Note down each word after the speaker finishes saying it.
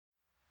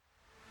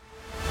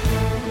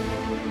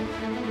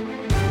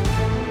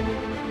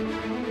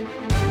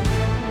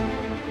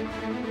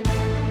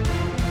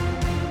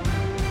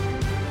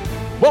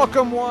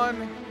Welcome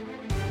one,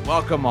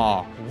 welcome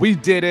all. We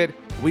did it.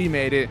 We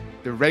made it.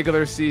 The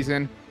regular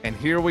season, and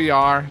here we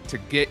are to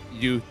get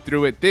you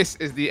through it. This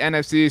is the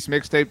NFC East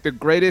Mixtape, the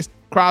greatest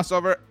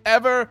crossover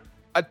ever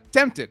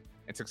attempted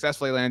and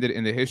successfully landed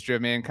in the history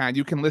of mankind.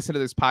 You can listen to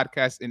this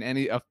podcast in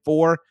any of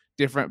 4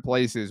 different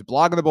places.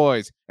 Blog of the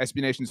Boys,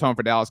 SB Nation's home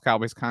for Dallas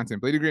Cowboys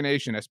content. Bleeding Green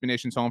Nation, SB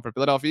Nation's home for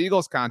Philadelphia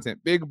Eagles content.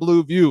 Big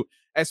Blue View,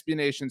 SB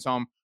Nation's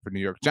home for New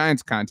York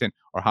Giants content,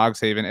 or Hogs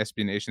Haven,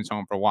 SB Nation's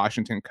home for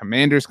Washington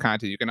Commanders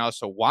content. You can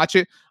also watch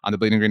it on the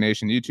Bleeding Green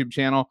Nation YouTube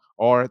channel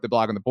or the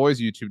Blog of the Boys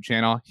YouTube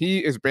channel.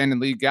 He is Brandon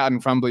Lee Gowton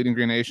from Bleeding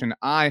Green Nation.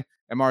 I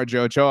am RJ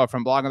Ochoa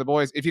from Blog of the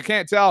Boys. If you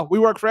can't tell, we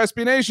work for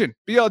SB Nation.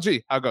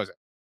 BLG, how goes it?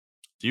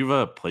 Do you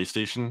have a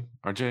PlayStation,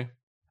 RJ?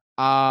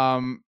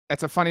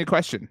 That's a funny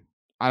question.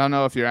 I don't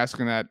know if you're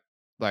asking that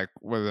like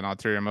with an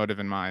ulterior motive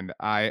in mind.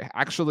 I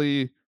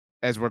actually,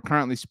 as we're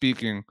currently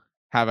speaking,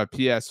 have a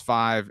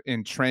PS5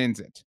 in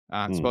transit.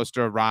 It's supposed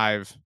to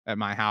arrive at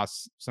my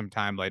house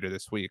sometime later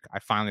this week. I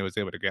finally was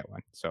able to get one.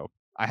 So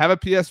I have a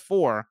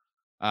PS4,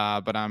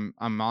 but I'm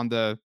on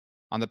the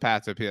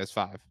path to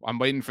PS5. I'm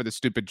waiting for the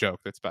stupid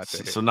joke that's about to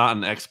hit. So not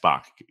an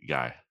Xbox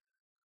guy.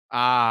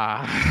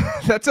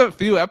 That's a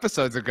few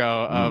episodes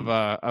ago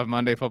of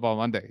Monday Football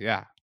Monday.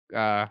 Yeah.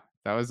 That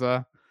was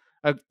a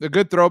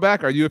good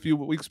throwback. Are you a few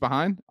weeks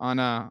behind on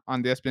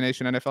the SB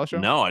Nation NFL show?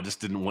 No, I just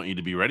didn't want you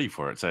to be ready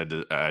for it. So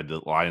I had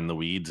to lie in the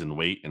weeds and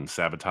wait and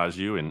sabotage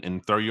you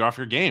and throw you off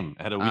your game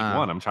ahead of week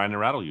 1. I'm trying to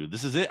rattle you.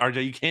 This is it,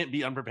 RJ. You can't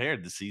be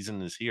unprepared. The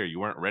season is here. You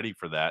weren't ready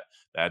for that.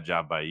 Bad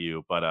job by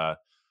you. But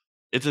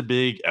it's a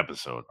big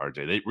episode,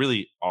 RJ. They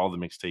really all the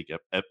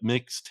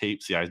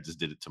mixtape. See, I just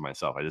did it to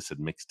myself. I just said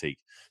mixtape.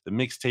 The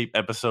mixtape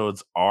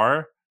episodes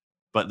are,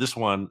 but this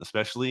one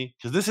especially,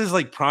 because this is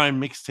like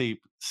prime mixtape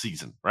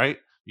season, right?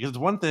 Because it's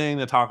one thing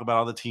to talk about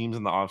all the teams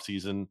in the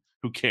offseason.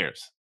 Who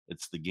cares?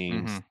 It's the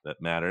games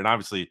that matter. And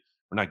obviously,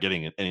 we're not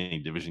getting any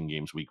division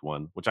games week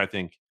 1, which I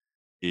think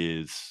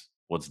is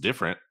what's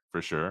different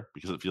for sure,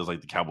 because it feels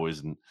like the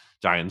Cowboys and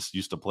Giants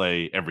used to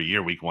play every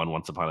year week 1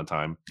 once upon a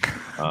time.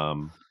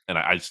 And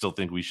I still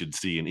think we should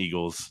see an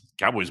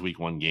Eagles-Cowboys week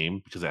 1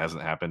 game because it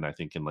hasn't happened, I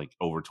think, in like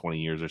over 20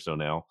 years or so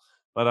now.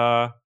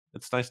 But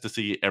it's nice to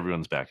see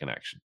everyone's back in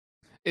action.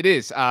 It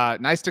is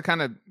nice to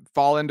kind of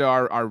fall into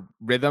our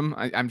rhythm.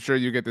 I'm sure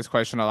you get this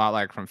question a lot,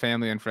 like from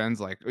family and friends,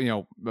 like,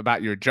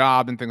 about your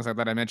job and things like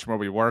that. I mentioned where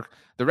we work.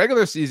 The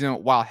regular season,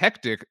 while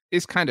hectic,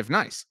 is kind of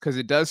nice because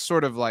it does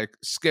sort of like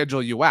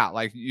schedule you out.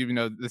 Like,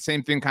 the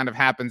same thing kind of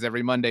happens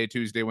every Monday,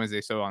 Tuesday,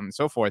 Wednesday, so on and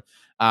so forth.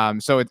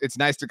 So it's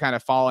nice to kind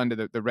of fall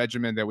into the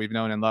regimen that we've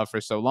known and loved for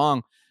so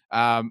long.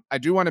 I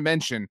do want to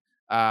mention,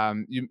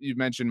 you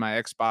mentioned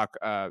my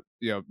Xbox,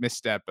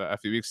 misstep a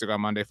few weeks ago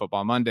on Monday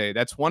Football Monday.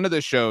 That's one of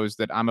the shows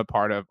that I'm a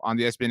part of on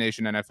the SB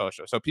Nation NFL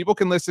show. So people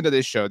can listen to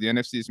this show, the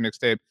NFC's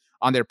Mixtape,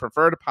 on their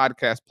preferred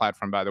podcast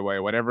platform, by the way,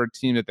 whatever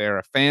team that they're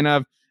a fan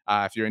of.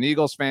 If you're an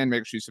Eagles fan,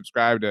 make sure you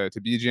subscribe to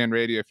BGN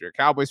Radio. If you're a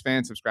Cowboys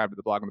fan, subscribe to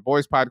the Blog of the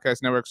Boys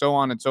podcast network, so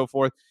on and so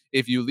forth.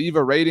 If you leave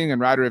a rating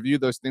and write a review,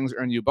 those things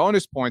earn you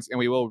bonus points, and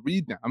we will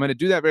read them. I'm going to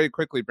do that very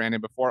quickly,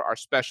 Brandon, before our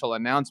special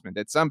announcement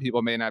that some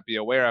people may not be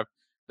aware of.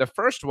 The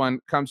first one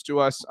comes to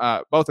us.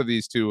 Both of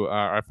these two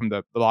are from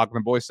the Blog of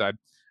the Boys side,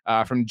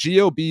 from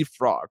GOB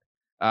Frog.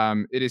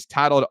 It is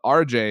titled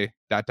RJ ...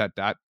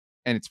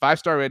 and its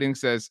 5-star rating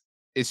says,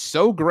 "Is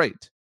so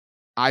great.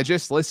 I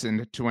just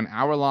listened to an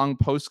hour-long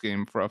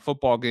postgame for a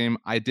football game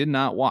I did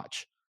not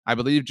watch. I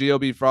believe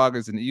GOB Frog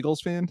is an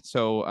Eagles fan,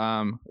 so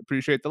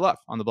appreciate the love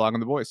on the Blog of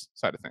the Boys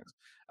side of things."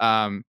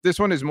 This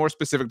one is more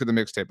specific to the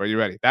mixtape. Are you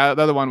ready? The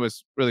other one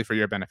was really for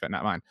your benefit,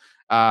 not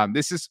mine.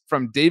 This is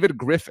from David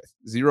Griffith,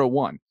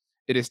 01.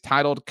 It is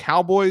titled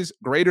Cowboys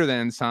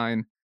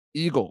 >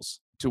 Eagles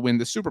to win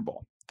the Super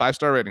Bowl.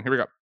 5-star rating. Here we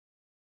go.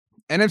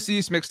 NFC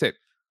East Mixtape.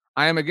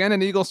 I am again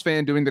an Eagles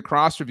fan doing the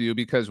cross review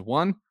because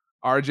 1,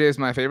 RJ is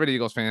my favorite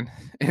Eagles fan,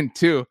 and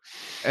 2,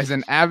 as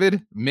an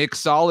avid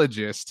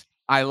mixologist,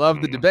 I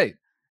love the debate.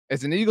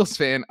 As an Eagles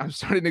fan, I'm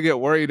starting to get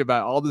worried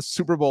about all the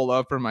Super Bowl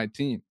love for my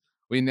team.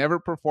 We never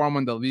perform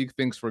when the league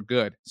thinks we're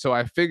good, so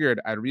I figured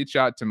I'd reach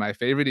out to my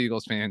favorite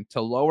Eagles fan to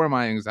lower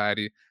my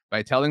anxiety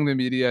by telling the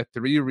media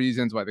 3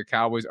 reasons why the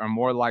Cowboys are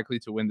more likely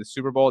to win the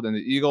Super Bowl than the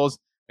Eagles.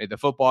 May the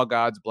football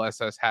gods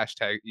bless us.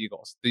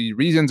 #Eagles. The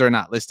reasons are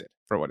not listed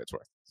for what it's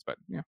worth. But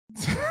yeah.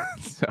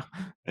 So,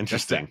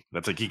 interesting.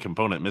 That's a key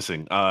component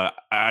missing. I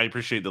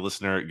appreciate the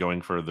listener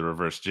going for the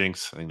reverse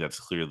jinx. I think that's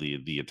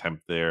clearly the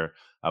attempt there.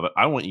 But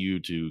I want you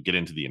to get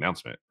into the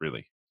announcement,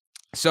 really.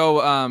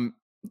 So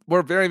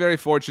we're very, very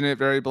fortunate,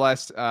 very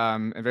blessed,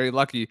 and very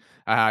lucky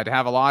to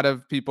have a lot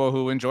of people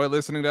who enjoy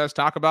listening to us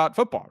talk about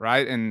football,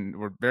 right? And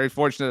we're very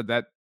fortunate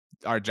that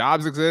our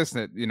jobs exist,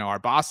 that our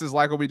bosses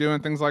like what we do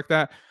and things like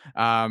that.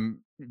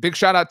 Big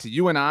shout out to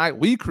you and I.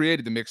 We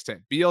created the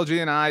mixtape,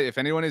 BLG and I. If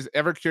anyone is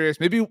ever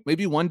curious,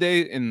 maybe one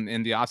day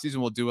in the off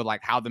season we'll do a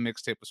like how the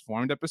mixtape was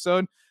formed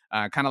episode,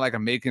 kind of like a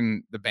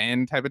making the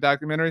band type of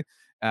documentary.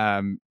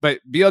 But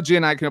BLG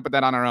and I came up with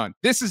that on our own.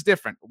 This is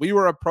different. We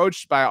were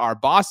approached by our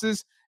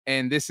bosses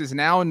And this is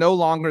now no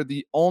longer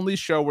the only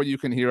show where you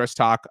can hear us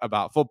talk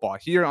about football.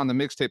 Here on the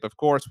mixtape, of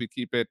course, we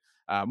keep it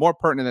more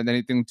pertinent than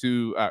anything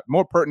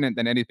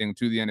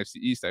to the NFC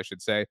East, I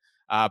should say.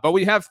 But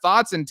we have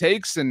thoughts and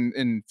takes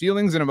and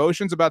feelings and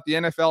emotions about the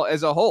NFL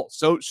as a whole.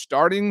 So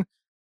starting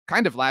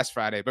kind of last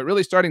Friday, but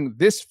really starting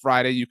this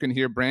Friday, you can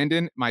hear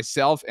Brandon,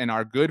 myself, and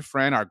our good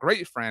friend, our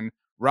great friend,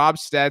 Rob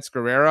Stats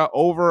Guerrera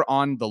over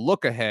on the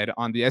Look Ahead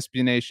on the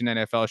SB Nation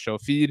NFL show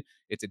feed.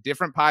 It's a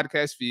different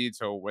podcast feed.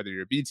 So whether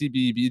you're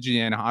BTB,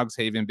 BGN, Hogs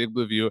Haven, Big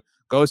Blue View,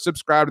 go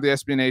subscribe to the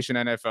SB Nation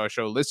NFL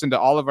show. Listen to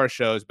all of our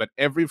shows. But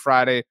every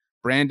Friday,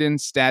 Brandon,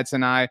 Stats,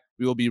 and I,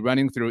 we will be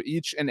running through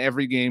each and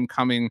every game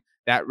coming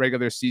that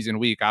regular season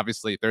week.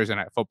 Obviously, Thursday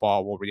Night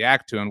Football we'll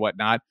react to and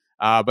whatnot.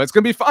 But it's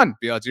going to be fun,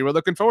 BLG. We're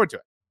looking forward to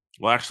it.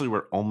 Well, actually,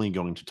 we're only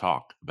going to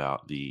talk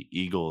about the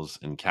Eagles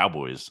and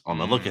Cowboys on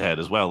the look ahead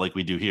as well, like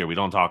we do here. We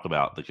don't talk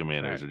about the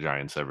Commanders Right. or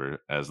Giants ever,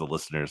 as the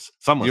listeners,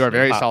 some You are listeners,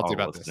 very not salty all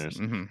about this. listeners,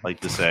 Mm-hmm. like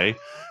to say.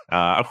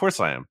 Of course,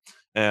 I am.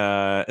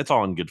 It's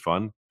all in good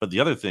fun. But the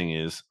other thing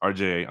is,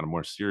 RJ, on a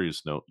more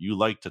serious note, you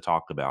like to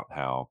talk about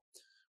how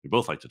we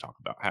both like to talk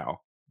about how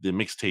the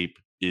mixtape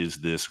is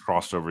this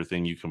crossover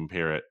thing. You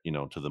compare it,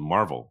 to the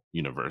Marvel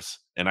universe,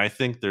 and I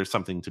think there's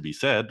something to be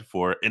said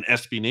for an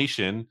SB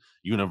Nation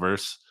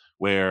universe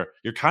where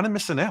you're kind of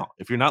missing out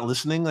if you're not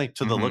listening like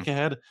to the Mm-hmm. look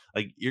ahead.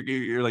 Like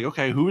you're like,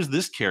 okay, who is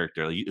this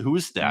character? Like, who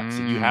is Stats?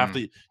 Like, you have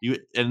to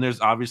and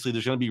there's obviously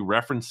there's going to be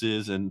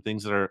references and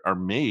things that are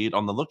made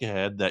on the look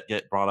ahead that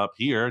get brought up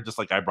here, just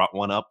like I brought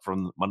one up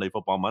from Monday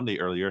Football Monday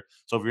earlier.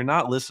 So if you're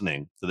not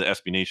listening to the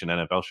SB Nation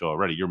NFL show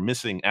already, you're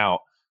missing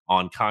out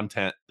on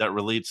content that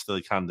relates to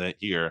the content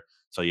here.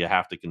 So you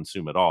have to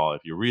consume it all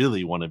if you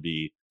really want to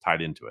be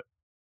tied into it.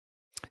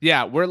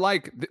 Yeah, we're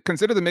like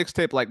consider the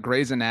mixtape like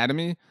Grey's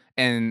Anatomy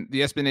and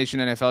the SB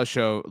Nation NFL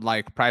show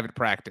like private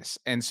practice.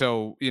 And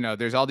so,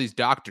 there's all these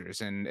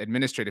doctors and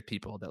administrative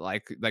people that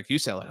like you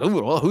said, like,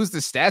 who's the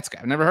stats guy?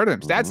 I've never heard of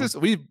him. Stats Mhm. is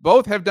we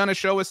both have done a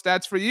show with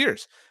stats for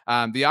years.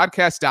 The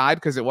Oddcast died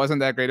because it wasn't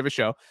that great of a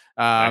show.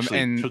 Actually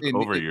And took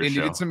over your it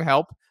needed show. some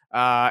help.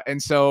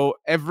 And so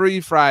every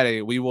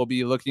Friday we will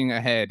be looking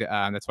ahead.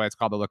 That's why it's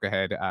called the look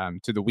ahead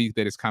to the week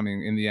that is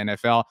coming in the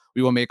NFL.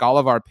 We will make all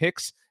of our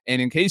picks. And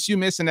in case you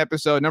miss an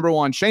episode, number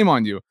one, shame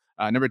on you.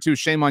 Number two,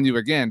 shame on you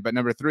again. But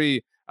number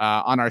three,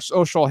 on our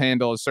social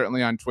handles,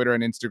 certainly on Twitter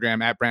and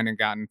Instagram, at Brandon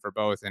Gotten for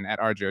both and at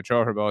RJ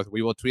Ochoa for both,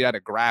 we will tweet out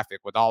a graphic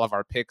with all of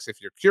our picks. If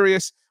you're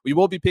curious, we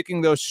will be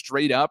picking those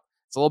straight up.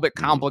 It's a little bit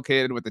Mhm.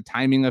 complicated with the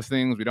timing of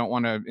things. We don't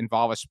want to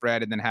involve a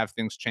spread and then have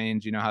things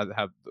change. You know how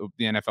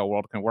the NFL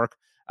world can work.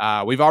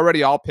 We've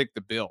already all picked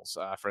the Bills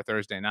for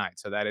Thursday night,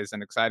 so that is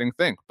an exciting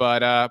thing.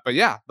 But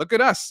yeah, look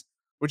at us.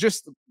 We're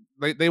just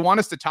they want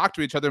us to talk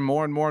to each other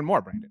more and more and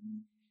more, Brandon.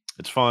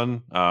 It's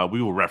fun.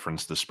 We will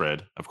reference the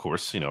spread, of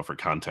course, for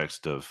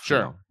context of,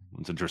 Sure.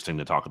 it's interesting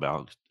to talk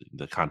about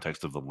the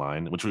context of the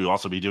line, which we will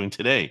also be doing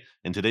today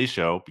in today's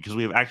show because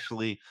we have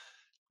actually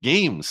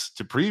games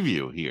to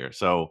preview here.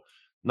 So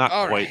not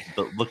All quite right.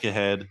 the look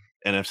ahead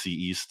NFC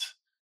East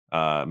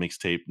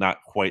mixtape, not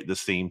quite the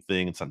same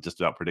thing. It's not just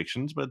about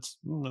predictions, but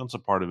it's a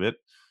part of it.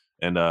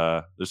 And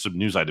there's some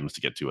news items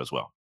to get to as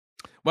well.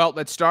 Well,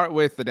 let's start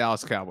with the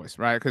Dallas Cowboys,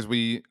 right? Because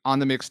we on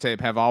the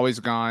mixtape have always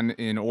gone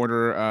in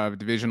order of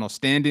divisional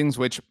standings,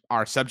 which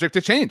are subject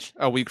to change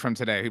a week from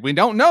today. We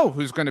don't know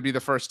who's going to be the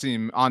first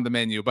team on the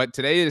menu, but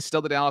today it is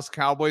still the Dallas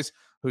Cowboys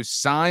who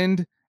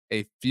signed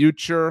a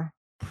future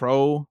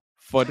pro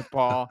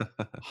football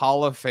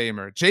Hall of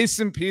Famer.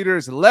 Jason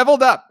Peters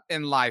leveled up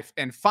in life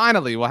and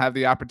finally will have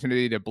the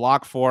opportunity to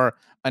block for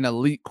an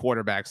elite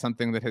quarterback,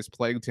 something that has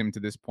plagued him to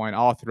this point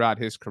all throughout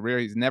his career.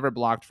 He's never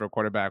blocked for a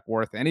quarterback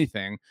worth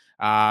anything.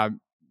 Uh,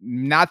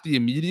 Not the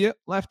immediate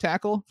left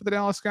tackle for the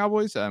Dallas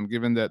Cowboys,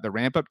 given the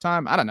ramp up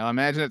time. I don't know.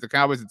 Imagine if the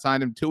Cowboys had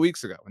signed him 2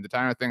 weeks ago when the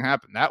entire thing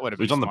happened. That would have So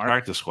been he's on the smart.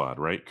 practice squad,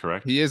 right?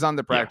 Correct? He is on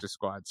the Yeah, practice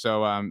squad.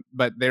 So,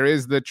 but there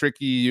is the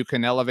tricky, you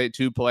can elevate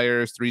two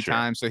players three sure.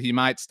 times. So he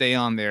might stay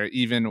on there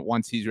even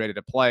once he's ready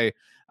to play.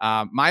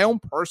 My own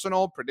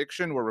personal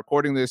prediction, we're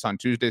recording this on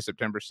Tuesday,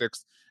 September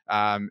 6th,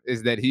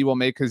 is that he will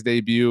make his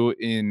debut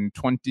in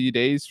 20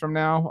 days from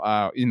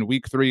now. In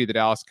week 3, the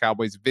Dallas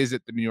Cowboys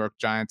visit the New York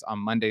Giants on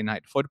Monday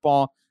Night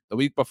Football. The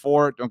week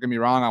before, don't get me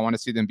wrong, I want to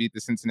see them beat the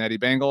Cincinnati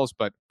Bengals,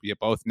 but we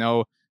both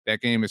know that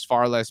game is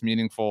far less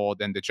meaningful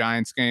than the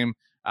Giants game.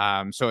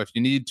 So if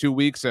you need 2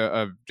 weeks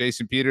of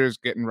Jason Peters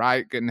getting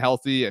right, getting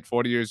healthy at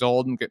 40 years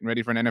old and getting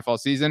ready for an NFL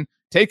season,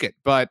 take it.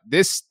 But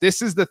this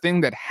is the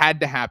thing that had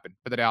to happen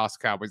for the Dallas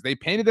Cowboys. They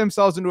painted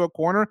themselves into a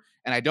corner,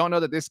 and I don't know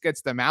that this gets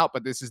them out,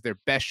 but this is their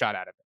best shot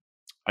at it.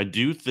 I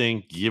do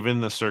think, given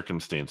the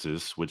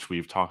circumstances, which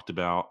we've talked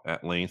about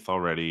at length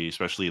already,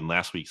 especially in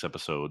last week's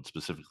episode,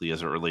 specifically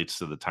as it relates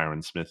to the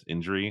Tyron Smith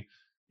injury,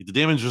 the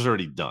damage was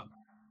already done.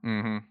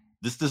 Mm-hmm.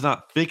 This does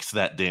not fix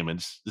that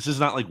damage. This is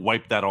not like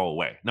wipe that all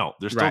away. No,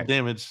 there's still Right.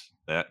 damage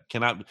that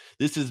cannot.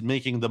 This is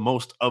making the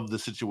most of the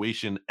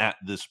situation at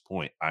this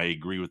point. I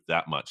agree with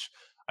that much.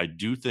 I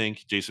do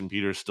think Jason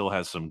Peters still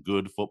has some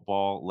good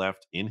football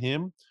left in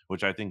him,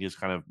 which I think is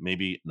kind of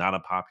maybe not a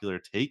popular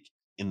take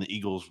in the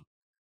Eagles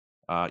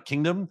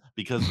kingdom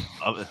because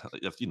of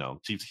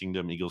Chiefs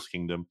Kingdom, Eagles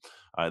Kingdom,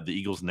 the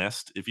Eagles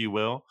Nest, if you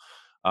will,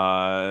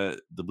 the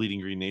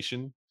Bleeding Green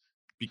Nation,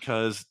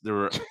 because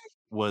there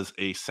was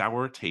a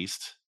sour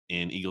taste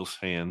in Eagles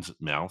fans'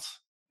 mouths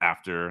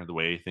after the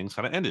way things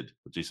kind of ended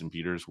with Jason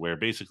Peters, where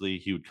basically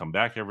he would come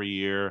back every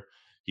year,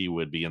 he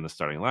would be in the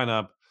starting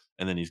lineup,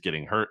 and then he's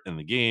getting hurt in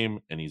the game,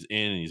 and he's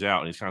in and he's out,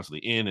 and he's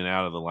constantly in and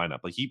out of the lineup.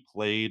 Like he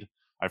played,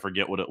 I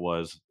forget what it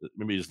was,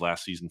 maybe his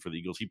last season for the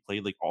Eagles, he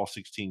played like all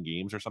 16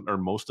 games or something, or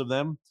most of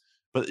them.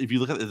 But if you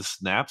look at the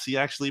snaps he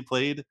actually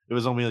played, it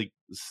was only like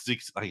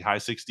high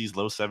 60s,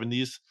 low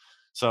 70s.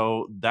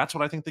 So that's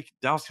what I think the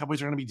Dallas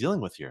Cowboys are going to be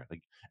dealing with here.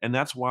 Like, and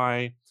that's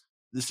why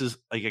this is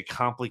like a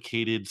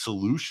complicated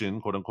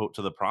solution, quote unquote,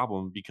 to the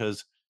problem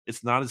because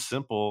it's not as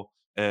simple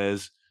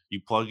as you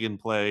plug and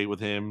play with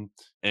him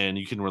and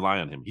you can rely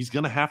on him. He's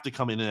going to have to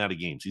come in and out of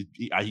games.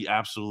 He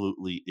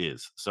absolutely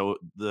is. So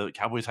the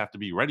Cowboys have to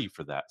be ready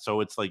for that. So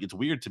it's like, it's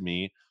weird to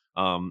me.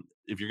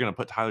 If you're going to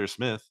put Tyler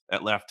Smith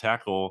at left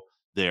tackle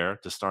there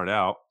to start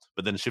out,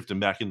 but then shift him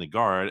back in the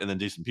guard, and then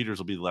Jason Peters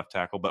will be the left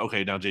tackle. But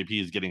okay, now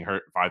JP is getting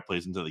hurt 5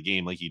 plays into the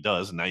game like he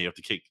does, and now you have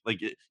to kick. Like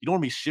you don't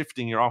want to be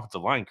shifting your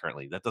offensive line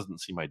currently. That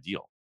doesn't seem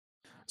ideal.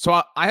 So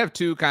I have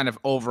two kind of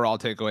overall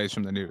takeaways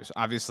from the news.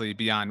 Obviously,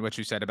 beyond what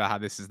you said about how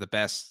this is the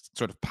best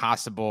sort of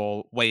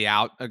possible way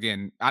out.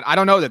 Again, I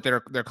don't know that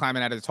they're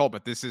climbing out of this hole,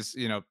 but this is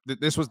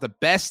this was the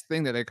best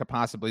thing that they could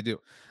possibly do.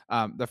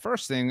 The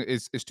first thing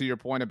is to your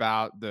point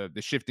about the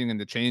shifting and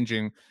the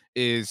changing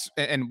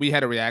and we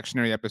had a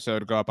reactionary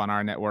episode go up on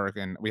our network,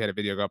 and we had a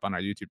video go up on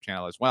our YouTube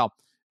channel as well.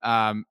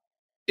 Um,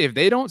 if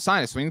they don't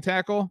sign a swing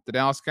tackle, the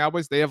Dallas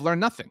Cowboys, they have learned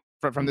nothing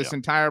from Yeah. this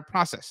entire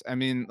process. I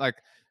mean, like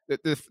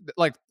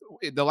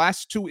the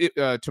last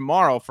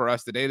tomorrow for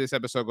us, the day this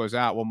episode goes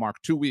out, will mark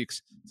 2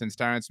 weeks since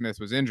Tyron Smith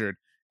was injured,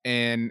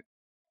 and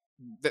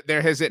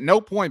there has at no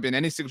point been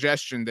any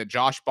suggestion that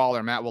Josh Ball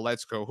or Matt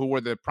Waletzko, who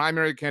were the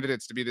primary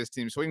candidates to be this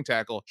team's swing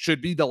tackle,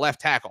 should be the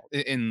left tackle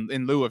in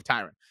lieu of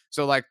Tyron.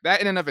 So like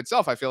that in and of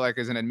itself, I feel like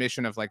is an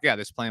admission of like, yeah,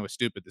 this plan was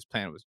stupid. This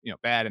plan was,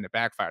 bad, and it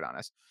backfired on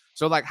us.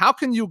 So like, how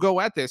can you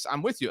go at this?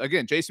 I'm with you.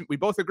 Again, Jason, we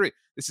both agree.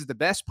 This is the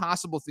best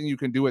possible thing you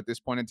can do at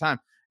this point in time.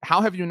 How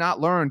have you not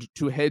learned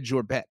to hedge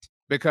your bet?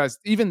 Because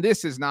even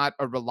this is not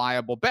a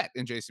reliable bet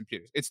in Jason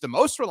Peters. It's the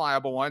most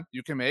reliable one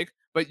you can make,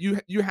 but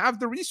you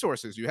have the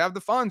resources, you have the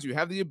funds, you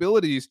have the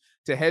abilities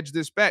to hedge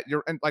this bet.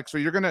 You're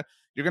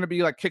gonna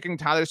be like kicking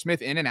Tyler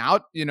Smith in and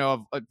out,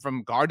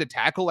 from guard to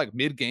tackle like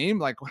mid game.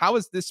 Like, how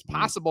is this Mm.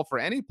 possible for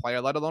any player,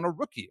 let alone a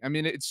rookie? I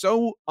mean, it's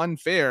so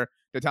unfair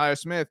to Tyler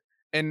Smith.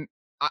 And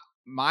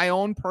my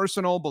own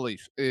personal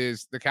belief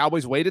is the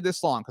Cowboys waited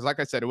this long because,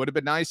 like I said, it would have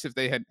been nice if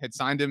they had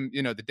signed him,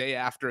 the day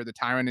after the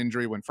Tyron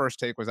injury when First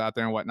Take was out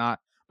there and whatnot.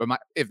 But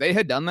if they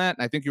had done that,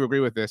 and I think you agree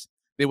with this,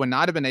 they would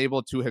not have been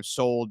able to have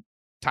sold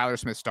Tyler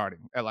Smith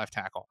starting at left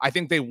tackle. I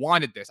think they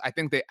wanted this. I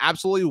think they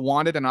absolutely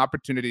wanted an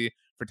opportunity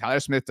for Tyler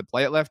Smith to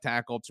play at left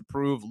tackle to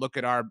prove, look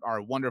at our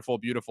wonderful,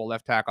 beautiful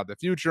left tackle of the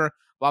future,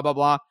 blah, blah,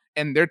 blah.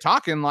 And they're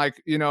talking like,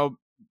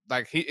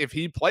 like if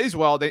he plays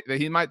well,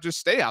 he might just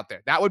stay out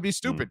there. That would be Mm.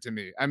 stupid to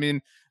me. I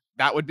mean,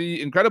 that would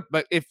be incredible.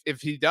 But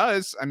if he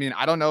does, I mean,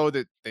 I don't know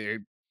that they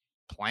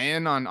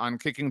plan on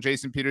kicking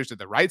Jason Peters to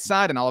the right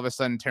side, and all of a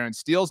sudden Terrence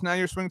Steele's now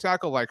your swing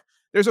tackle. Like,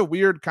 there's a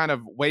weird kind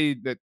of way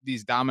that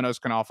these dominoes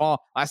can all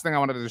fall. Last thing I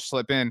wanted to just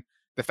slip in,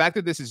 the fact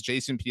that this is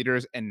Jason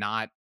Peters and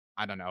not,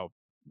 I don't know,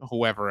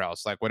 whoever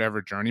else, like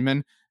whatever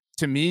journeyman,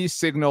 to me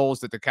signals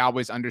that the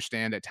Cowboys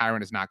understand that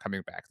Tyron is not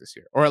coming back this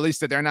year, or at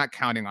least that they're not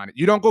counting on it.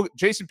 You don't go,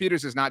 Jason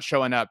Peters is not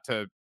showing up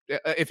to,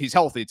 if he's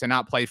healthy, to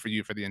not play for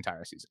you for the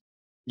entire season.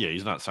 Yeah,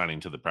 he's not signing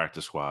to the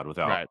practice squad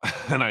without Right.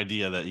 an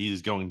idea that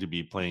he's going to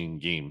be playing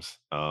games.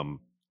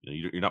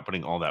 You're not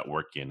putting all that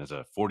work in as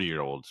a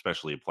 40-year-old,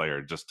 especially a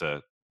player, just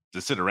to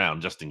sit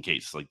around just in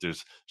case. Like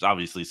there's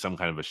obviously some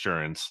kind of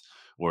assurance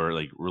or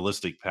like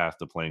realistic path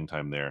to playing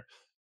time there.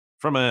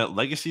 From a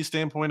legacy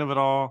standpoint of it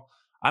all,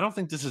 I don't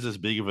think this is as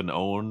big of an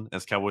own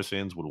as Cowboys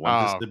fans would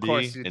want this Oh, to of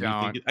course be. you And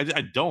you think don't.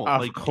 I don't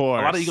Of like a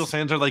lot of Eagles course.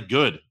 fans are like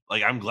good.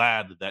 Like I'm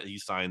glad that he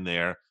signed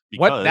there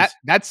What that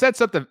because that sets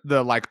up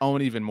the like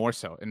own even more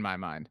so in my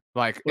mind.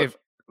 Like well, if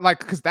like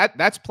because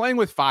that's playing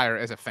with fire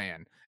as a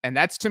fan. And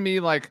that's to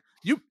me like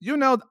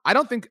I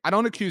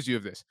don't accuse you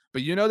of this,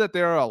 but you know that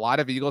there are a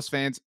lot of Eagles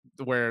fans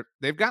where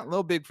they've gotten a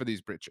little big for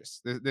these britches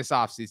this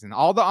offseason.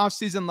 All the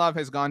offseason love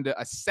has gone to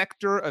a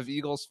sector of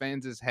Eagles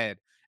fans' head.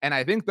 And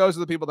I think those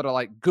are the people that are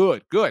like,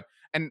 good, good.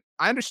 And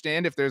I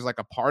understand if there's like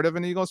a part of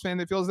an Eagles fan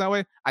that feels that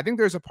way. I think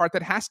there's a part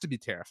that has to be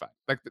terrified.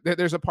 Like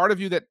there's a part of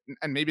you that,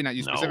 and maybe not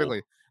you no.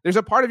 specifically, there's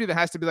a part of you that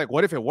has to be like,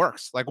 what if it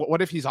works? Like,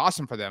 what if he's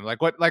awesome for them? Like,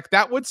 like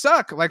that would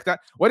suck. Like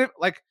that. What if,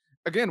 like,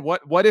 again,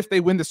 what if they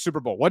win the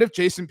Super Bowl? What if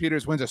Jason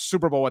Peters wins a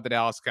Super Bowl with the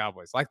Dallas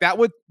Cowboys? Like that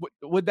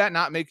would that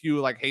not make you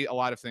like hate a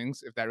lot of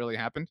things if that really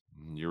happened?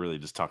 You're really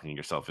just talking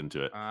yourself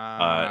into it. Uh,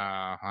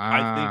 Uh,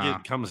 I think uh,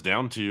 it comes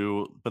down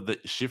to, but the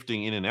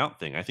shifting in and out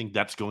thing. I think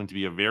that's going to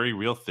be a very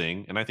real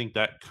thing, and I think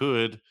that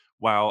could,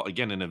 while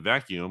again in a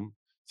vacuum,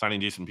 signing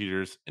Jason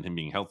Peters and him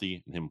being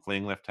healthy and him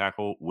playing left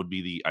tackle would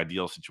be the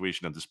ideal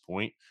situation at this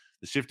point.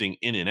 The shifting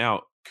in and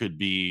out could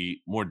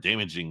be more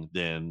damaging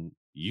than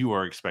you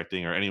are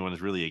expecting or anyone is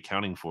really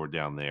accounting for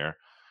down there.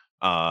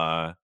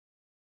 Uh,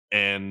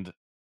 and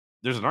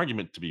there's an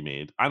argument to be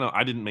made. I know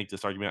I didn't make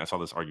this argument. I saw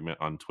this argument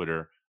on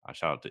Twitter.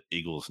 Shout out to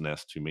Eagles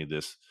Nest who made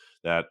this,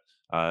 that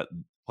uh,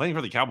 playing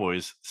for the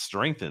Cowboys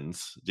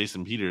strengthens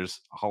Jason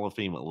Peters' Hall of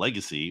Fame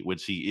legacy,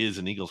 which he is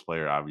an Eagles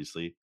player,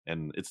 obviously.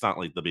 And it's not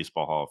like the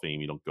Baseball Hall of Fame.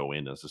 You don't go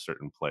in as a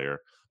certain player,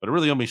 but it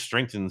really only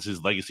strengthens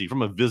his legacy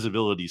from a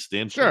visibility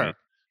Sure. standpoint.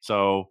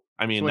 So,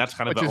 I mean, Which that's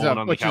kind of which the is own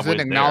a on the which is an Cowboys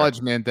there.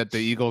 acknowledgement that the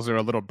Eagles are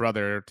a little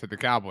brother to the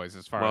Cowboys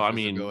as far Well, as I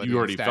mean, you visibility and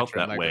already felt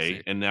stature and that way,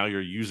 legacy. and now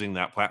you're using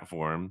that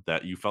platform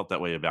that you felt that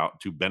way about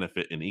to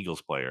benefit an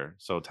Eagles player.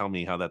 So tell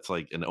me how that's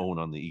like an own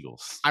on the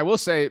Eagles. I will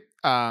say,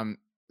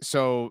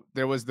 so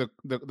there was the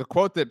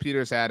quote that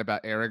Peters had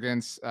about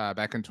arrogance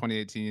back in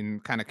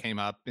 2018 kind of came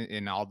up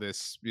in all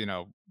this,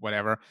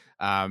 whatever.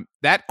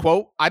 That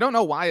quote, I don't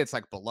know why it's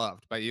like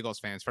beloved by Eagles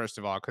fans, first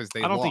of all, because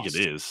they I don't think it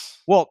lost. is.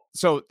 Well,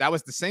 so that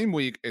was the same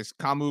week as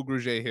Kamu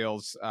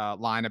Grugier-Hill's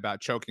line about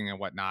choking and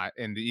whatnot,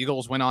 and the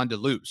Eagles went on to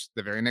lose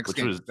the very next Which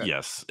game. was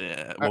yes.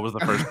 What was the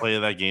first play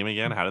of that game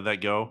again? How did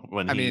that go?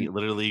 When I he mean,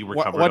 literally what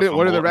recovered what a do,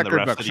 what do the fumble and the record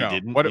ref books said he show?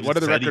 didn't. What He what do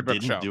just the said he record books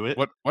didn't show? do it.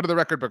 What do the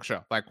record books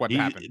show? Like what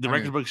happened? The I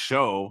record mean, books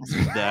show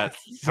that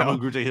so Cameron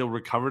Grugier-Hill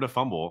recovered a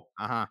fumble.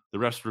 uh-huh. The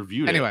refs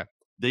reviewed it. Anyway,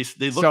 They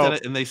looked at so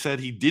it and they said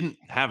he didn't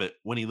have it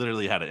when he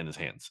literally had it in his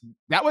hands.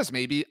 that was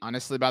maybe,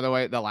 honestly, by the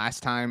way, the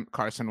last time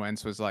Carson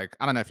Wentz was like,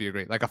 I don't know if you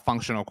agree, like a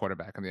functional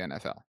quarterback in the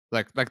NFL.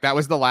 Like that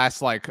was the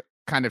last like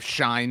kind of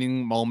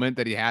shining moment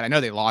that he had. I know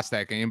they lost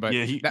that game, but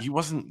Yeah, that he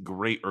wasn't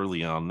great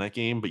early on in that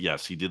game, but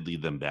yes, he did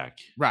lead them back.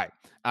 right.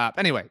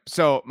 Anyway,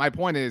 so my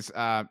point is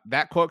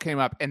that quote came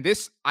up, and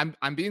this I'm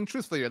being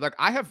truthful here. Look,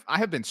 I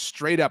have been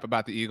straight up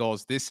about the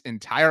Eagles this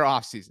entire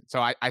offseason.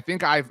 So I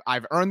think I've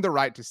earned the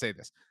right to say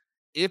this.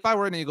 If I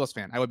were an Eagles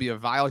fan, I would be a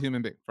vile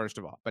human being, first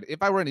of all. But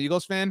if I were an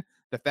Eagles fan,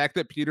 the fact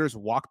that Peters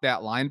walked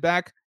that line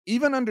back,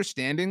 even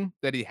understanding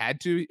that he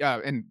had to,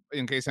 and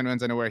in case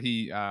anyone's unaware,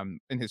 he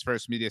in his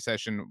first media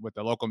session with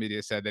the local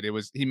media said that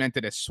he meant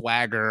it as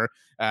swagger.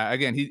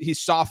 Again, he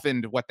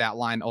softened what that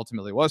line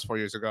ultimately was 4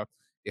 years ago.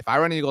 If I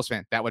were an Eagles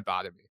fan, that would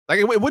bother me. Like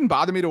it wouldn't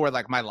bother me to where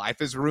like my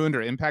life is ruined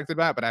or impacted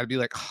by it, but I'd be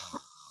like,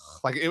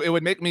 like it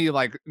would make me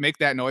like make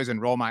that noise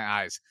and roll my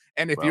eyes.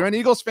 And if you're Well, an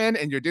Eagles fan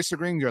and you're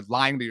disagreeing, you're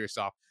lying to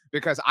yourself,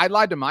 because I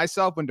lied to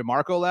myself when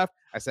DeMarco left.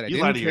 I said I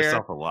you lie didn't to care.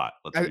 yourself a lot.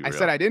 Let's I, be I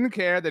said real. I didn't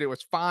care, that it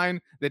was fine,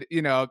 that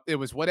it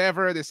was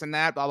whatever, this and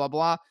that, blah blah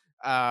blah.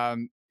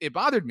 It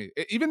bothered me.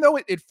 Even though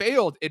it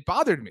failed, it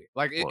bothered me.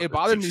 Like it, Well, it it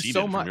bothered me so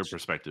succeeded from your much.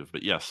 perspective,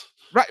 but yes.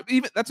 Right.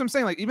 Even that's what I'm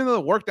saying. Like, even though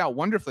it worked out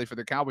wonderfully for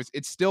the Cowboys,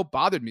 it still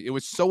bothered me. It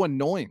was so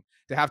annoying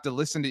to have to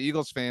listen to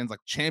Eagles fans like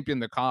champion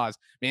the cause.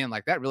 Man,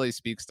 like that really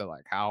speaks to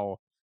like how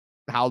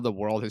the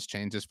world has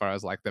changed as far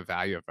as like the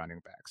value of running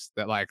backs.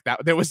 That like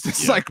that there was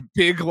this Yeah. like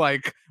big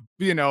like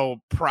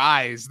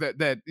prize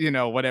that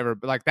whatever,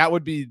 but like that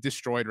would be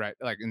destroyed right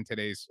like in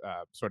today's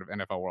sort of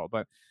NFL world.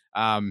 But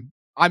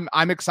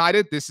I'm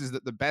excited. This is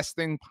the best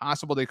thing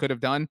possible they could have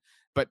done.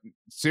 But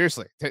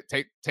seriously,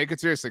 take it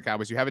seriously,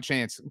 Cowboys. You have a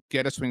chance.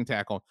 Get a swing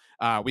tackle.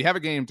 We have a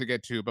game to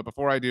get to, but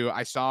before I do,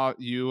 I saw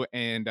you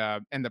and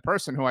the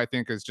person who I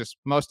think is just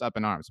most up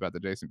in arms about the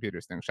Jason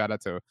Peters thing. Shout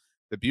out to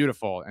the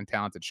beautiful and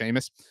talented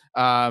Seamus.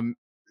 Um,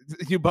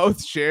 you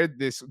both shared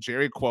this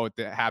Jerry quote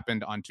that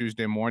happened on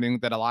Tuesday morning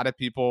that a lot of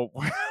people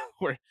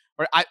were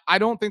I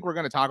don't think we're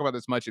going to talk about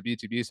this much at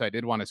BTB, so I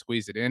did want to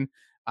squeeze it in.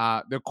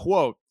 The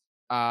quote,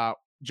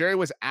 Jerry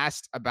was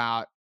asked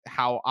about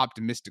how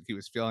optimistic he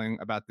was feeling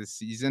about this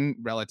season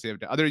relative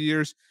to other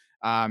years.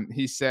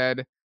 He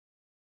said,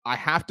 I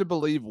have to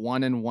believe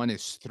 1-1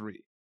 is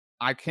 3.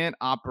 I can't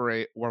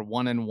operate where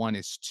 1-1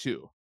 is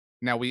 2.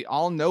 Now, we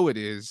all know it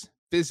is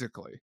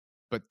physically,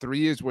 but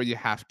 3 is where you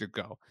have to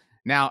go.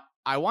 Now,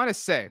 I want to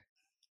say,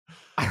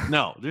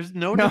 No, there's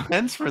no no,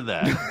 defense for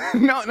that.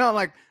 no,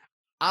 like,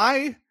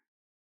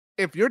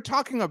 if you're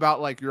talking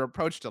about like your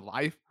approach to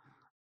life,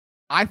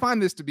 I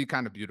find this to be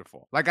kind of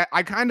beautiful. Like,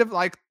 I kind of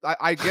like,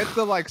 I get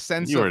the like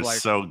sense You of are like,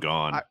 so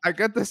gone. I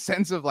get the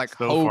sense of like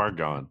So hope far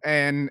gone.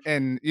 and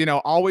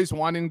always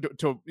wanting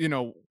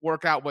to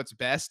work out what's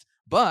best,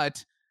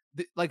 but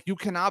like you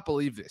cannot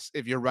believe this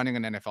if you're running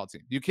an NFL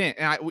team. You can't.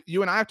 And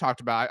you and I have talked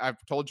about. I've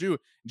told you.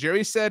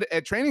 Jerry said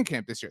at training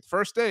camp this year, the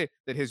first day,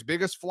 that his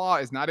biggest flaw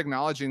is not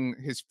acknowledging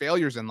his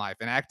failures in life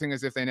and acting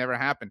as if they never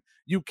happened.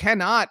 You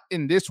cannot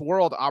in this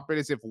world operate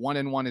as if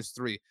 1-1 is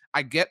 3.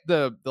 I get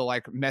the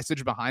like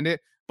message behind it,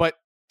 but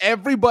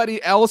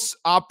everybody else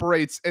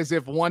operates as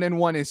if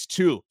 1-1 is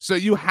 2. So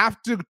you have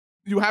to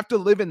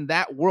live in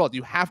that world.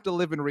 You have to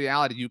live in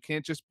reality. You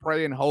can't just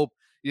pray and hope,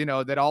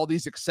 that all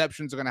these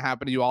exceptions are going to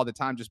happen to you all the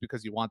time just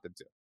because you want them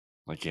to.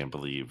 I can't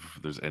believe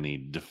there's any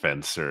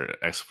defense or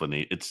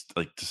explanation. It's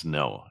like just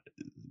no.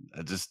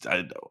 I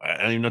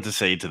don't even know what to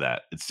say to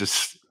that. It's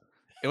just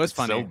It was it's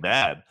so funny.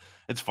 bad.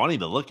 It's funny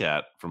to look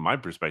at from my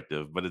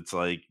perspective, but it's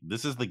like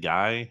this is the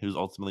guy who's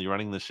ultimately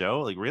running the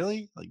show. Like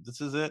really? Like this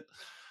is it?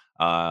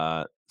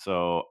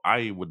 So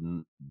I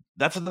wouldn't.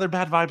 That's another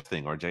bad vibe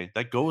thing, RJ.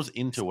 That goes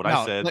into what I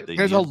No, said. like, They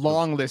there's a needed to.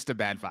 long list of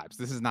bad vibes.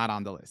 This is not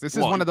on the list. This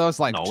is Well, one of those,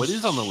 like, no, it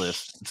is on the just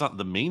list. It's not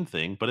the main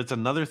thing, but it's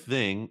another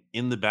thing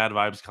in the bad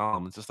vibes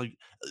column. It's just like,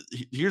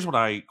 here's what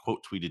I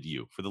quote tweeted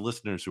you for the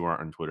listeners who aren't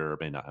on Twitter or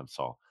may not have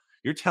saw.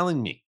 You're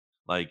telling me,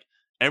 like,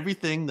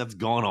 everything that's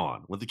gone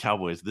on with the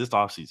Cowboys this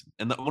offseason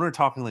and the owner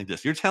talking like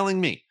this, you're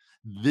telling me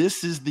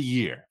this is the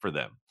year for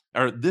them.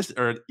 Or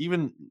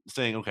even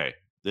saying, okay,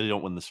 they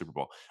don't win the Super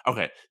Bowl.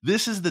 Okay,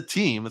 this is the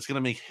team that's going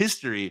to make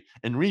history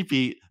and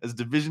repeat as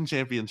division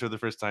champions for the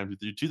first time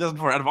through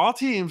 2004. Out of all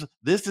teams,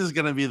 this is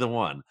going to be the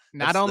one.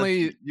 That's there's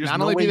not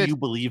no only way be the you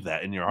believe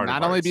that in your heart of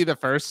not only be hearts. the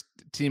first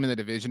team in the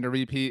division to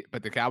repeat,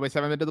 but the Cowboys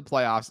haven't been to the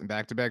playoffs in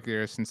back-to-back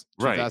years since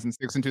Right.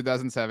 2006 and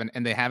 2007,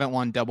 and they haven't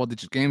won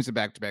double-digit games in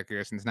back-to-back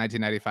years since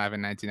 1995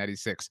 and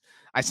 1996.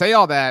 I say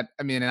all that,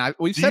 I mean, and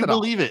we've Do said you it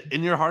all. believe it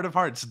in your heart of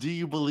hearts? Do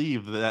you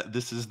believe that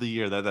this is the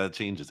year that that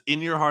changes?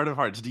 In your heart of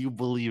hearts, do you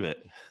believe it?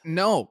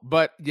 No,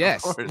 but Of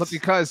yes, but course.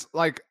 because,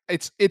 like,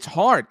 it's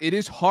hard. It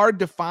is hard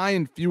to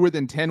find fewer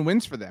than 10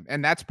 wins for them,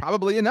 and that's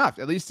probably enough,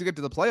 at least to get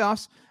to the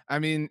playoffs. I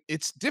mean,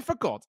 it's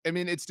difficult. I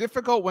mean, it's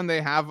difficult when they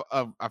have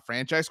a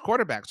franchise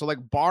quarterback. So, like,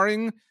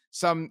 barring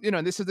some,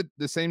 and this is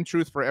the same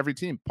truth for every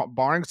team,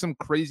 barring some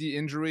crazy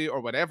injury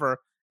or whatever,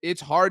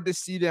 it's hard to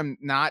see them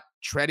not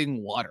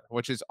treading water,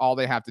 which is all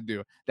they have to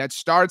do. That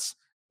starts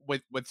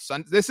with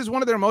Sun. This is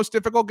one of their most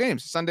difficult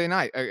games, Sunday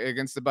night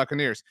against the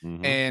Buccaneers.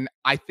 Mhm. And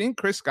I think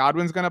Chris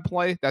Godwin's going to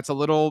play. That's a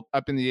little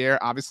up in the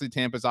air. Obviously,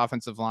 Tampa's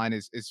offensive line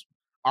is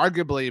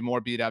arguably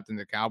more beat up than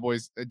the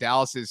Cowboys.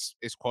 Dallas is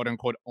quote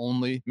unquote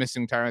only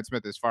missing Tyron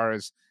Smith as far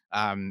as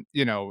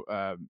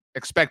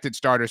expected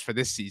starters for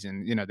this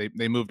season.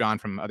 They moved on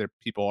from other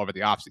people over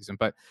the offseason.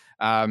 But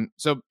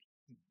so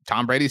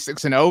Tom Brady's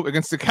 6-0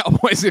 against the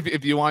Cowboys.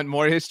 If you want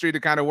more history to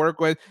kind of work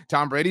with,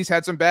 Tom Brady's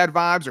had some bad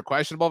vibes or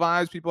questionable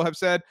vibes, people have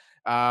said.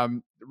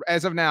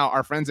 As of now,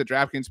 our friends at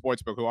DraftKings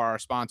Sportsbook, who are our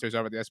sponsors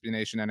over the SB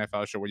Nation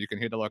NFL show, where you can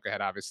hear the look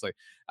ahead, obviously,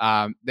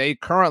 they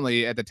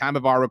currently, at the time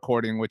of our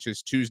recording, which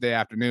is Tuesday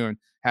afternoon,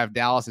 have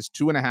Dallas as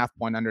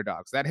 2.5-point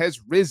underdogs. That has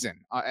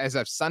risen as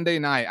of Sunday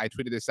night. I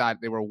tweeted this out.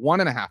 They were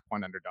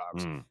 1.5-point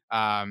underdogs.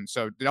 Mm.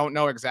 So don't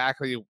know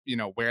exactly,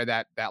 where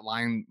that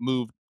line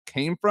move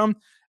came from.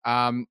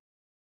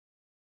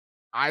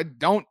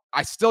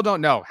 I still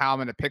don't know how I'm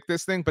going to pick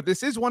this thing, but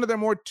this is one of their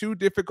more two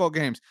difficult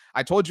games.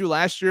 I told you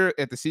last year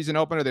at the season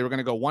opener, they were going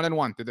to go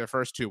 1-1 through their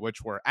first two,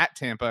 which were at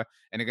Tampa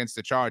and against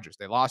the Chargers.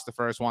 They lost the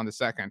first one, the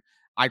second.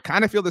 I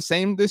kind of feel the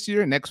same this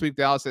year. Next week,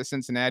 Dallas at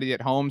Cincinnati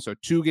at home. So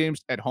 2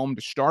 games at home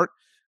to start.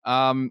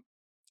 I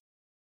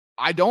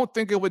don't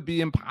think it would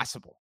be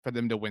impossible for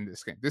them to win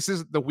this game. This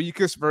is the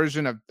weakest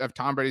version of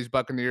Tom Brady's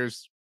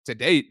Buccaneers to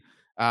date.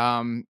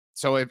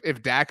 So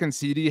if Dak and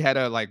CD had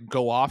a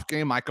go off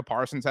game, Micah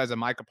Parsons has a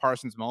Micah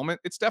Parsons moment,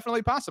 it's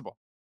definitely possible.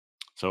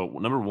 So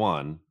number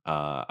one,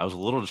 I was a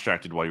little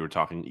distracted while you were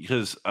talking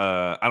because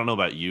I don't know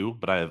about you,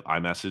 but I have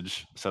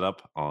iMessage set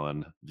up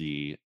on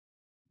the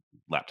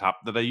laptop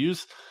that I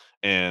use.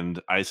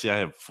 And I see I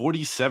have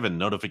 47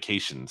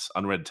 notifications,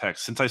 unread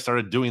text since I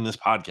started doing this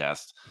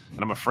podcast.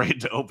 And I'm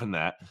afraid to open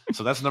that.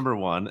 So that's number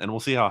one. And we'll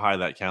see how high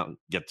that count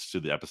gets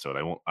to the episode.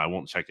 I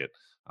won't check it.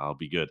 I'll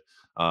be good.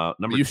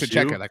 Number You should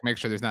check two, it, make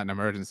sure there's not an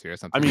emergency or I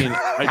something. mean,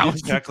 I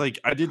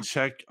did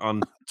check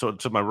on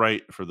to my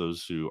right for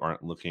those who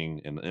aren't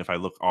looking, and if I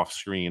look off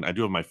screen, I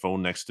do have my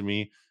phone next to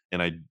me,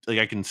 and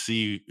I can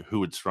see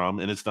who it's from,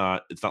 and it's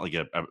not like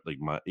like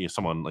my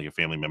someone like a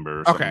family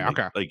member or Okay,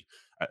 something okay.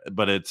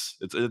 but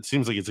it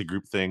seems like it's a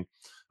group thing.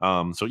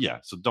 So yeah,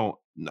 so don't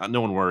no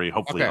one worry.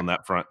 Hopefully Okay. on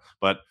that front,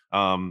 but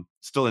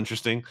still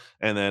interesting.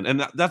 And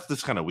then that's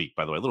this kind of week,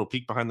 by the way, a little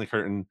peek behind the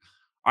curtain.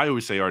 I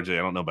always say, RJ,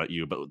 I don't know about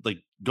you, but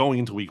like going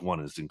into week one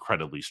is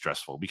incredibly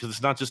stressful because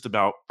it's not just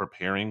about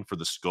preparing for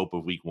the scope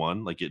of week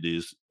one, like it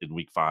is in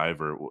week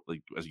five or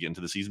like as you get into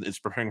the season. It's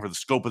preparing for the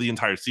scope of the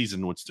entire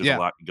season, which there's a Yeah.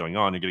 lot going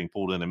on. You're getting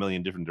pulled in a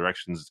million different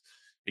directions.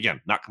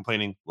 Again, not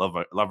complaining, love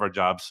our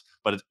jobs,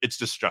 but it's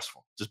just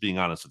stressful. Just being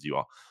honest with you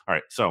all. All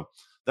right, so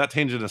that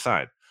tangent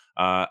aside,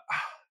 uh,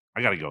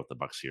 I got to go with the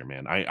Bucks here,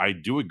 man. I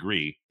do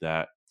agree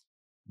that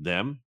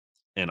them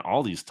and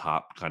all these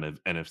top kind of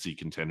NFC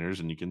contenders,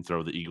 and you can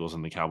throw the Eagles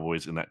and the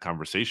Cowboys in that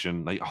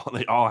conversation. They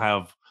all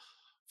have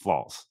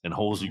flaws and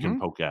holes you can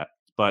Mhm. poke at.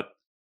 But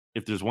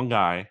if there's one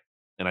guy,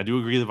 and I do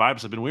agree the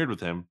vibes have been weird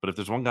with him, but if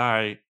there's one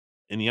guy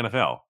in the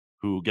NFL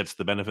who gets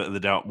the benefit of the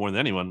doubt more than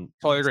anyone,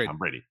 Totally it's agreed. Tom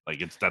Brady.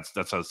 Like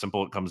that's how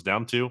simple it comes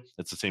down to.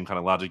 It's the same kind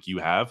of logic you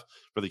have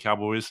for the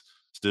Cowboys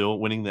still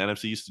winning the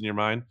NFC East in your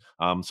mind.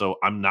 So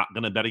I'm not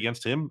going to bet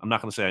against him. I'm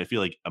not going to say I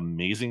feel like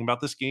amazing about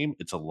this game.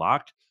 It's a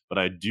lock, but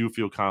I do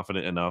feel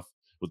confident enough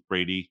with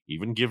Brady,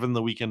 even given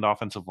the weekend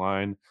offensive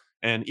line.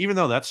 And even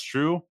though that's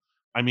true,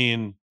 I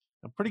mean,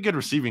 a pretty good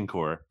receiving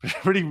core,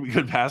 pretty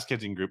good pass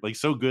catching group. Like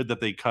so good that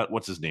they cut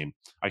what's his name?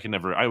 I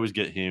always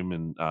get him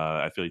and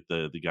I feel like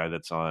the guy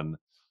that's on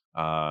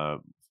uh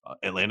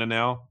Atlanta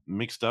now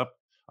mixed up.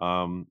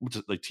 Which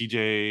is like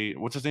TJ,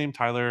 what's his name?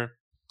 Tyler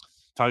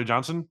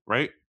Johnson,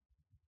 right?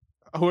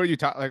 Who are you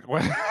talking? Like,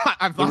 what?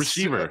 I've The lost.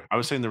 receiver. I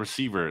was saying the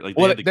receiver. Like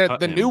they Well, had to the cut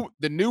the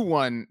him. new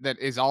one that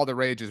is all the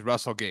rage is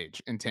Russell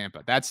Gage in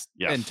Tampa. That's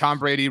and Yes. Tom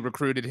Brady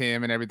recruited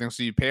him and everything.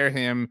 So you pair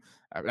him,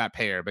 not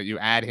pair, but you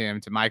add him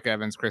to Mike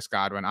Evans, Chris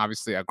Godwin,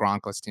 obviously a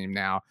Gronkless team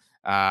now.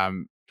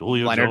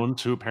 Julio Leonard,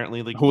 Jones, who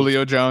apparently like looks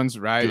Julio Jones,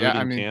 right? Yeah, good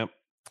I in mean,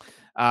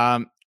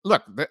 camp.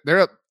 Look, there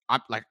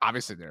are like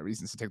obviously there are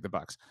reasons to take the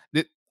Bucks.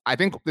 I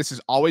think this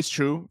is always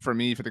true for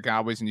me for the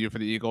Cowboys and you for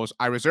the Eagles.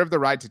 I reserve the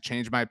right to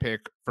change my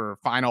pick for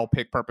final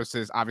pick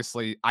purposes.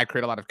 Obviously, I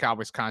create a lot of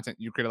Cowboys content.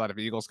 You create a lot of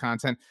Eagles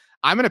content.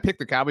 I'm going to pick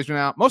the Cowboys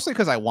now, mostly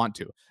because I want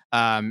to.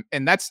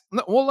 And that's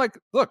well, like,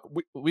 look,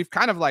 we've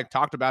kind of like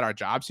talked about our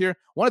jobs here.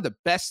 One of the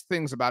best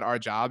things about our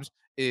jobs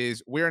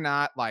is we're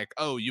not like,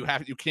 oh, you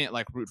can't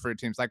like root for your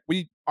teams. Like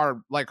we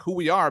are like who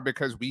we are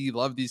because we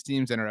love these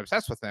teams and are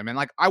obsessed with them. And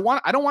like I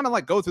don't want to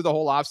like go through the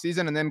whole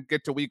offseason and then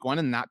get to week one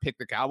and not pick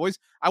the Cowboys.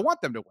 I want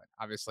them to win,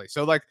 obviously.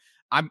 So like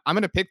I'm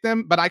gonna pick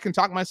them, but I can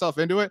talk myself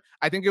into it.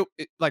 I think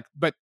it like,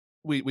 but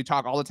we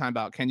talk all the time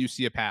about can you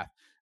see a path?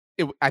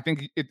 I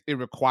think it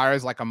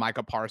requires like a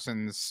Micah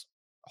Parsons,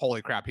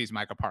 holy crap, he's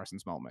Micah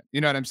Parsons moment.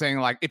 You know what I'm saying?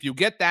 Like if you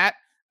get that,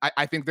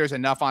 I think there's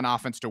enough on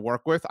offense to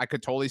work with. I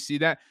could totally see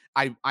that.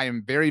 I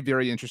am very,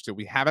 very interested.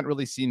 We haven't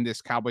really seen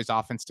this Cowboys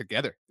offense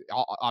together,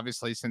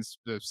 obviously, since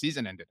the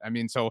season ended. I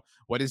mean, so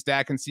what is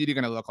Dak and CeeDee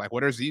going to look like?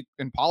 What are Zeke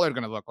and Pollard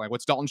going to look like?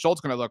 What's Dalton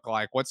Schultz going to look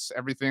like? What's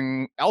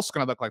everything else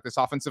going to look like? This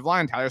offensive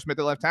line, Tyler Smith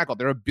at left tackle.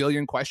 There are a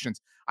billion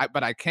questions,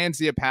 but I can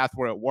see a path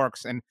where it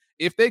works. And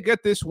if they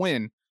get this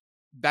win,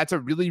 that's a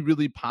really,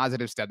 really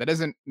positive step. That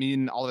doesn't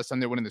mean all of a sudden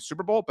they're winning the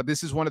Super Bowl, but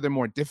this is one of their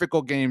more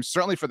difficult games,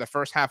 certainly for the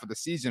first half of the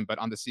season, but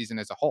on the season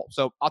as a whole.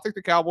 So I'll take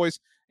the Cowboys,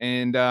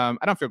 and I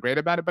don't feel great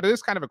about it, but it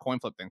is kind of a coin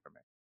flip thing for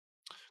me.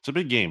 It's a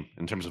big game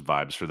in terms of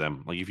vibes for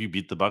them. Like if you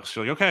beat the Bucks,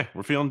 you're like, okay,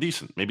 we're feeling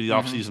decent. Maybe the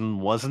Mm-hmm. offseason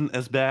wasn't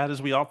as bad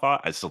as we all thought.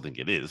 I still think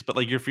it is, but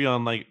like you're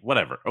feeling like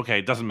whatever. Okay,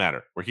 it doesn't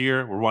matter. We're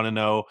here. We're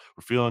 1-0.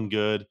 We're feeling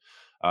good.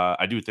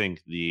 I do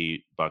think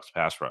the Bucks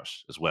pass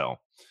rush as well,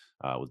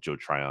 with Joe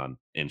Tryon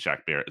and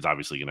Shaq Barrett is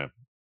obviously gonna.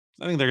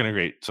 I think they're gonna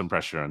create some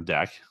pressure on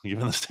Dak,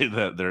 given the state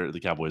that they're the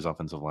Cowboys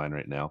offensive line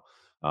right now.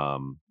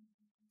 Um,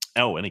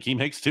 Oh, and Akeem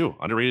Hicks too,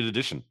 underrated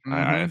addition. I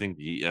Mm-hmm. think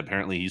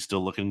apparently he's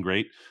still looking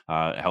great,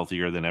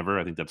 healthier than ever.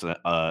 I think that's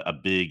a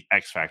big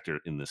X factor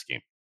in this game.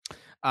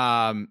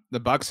 The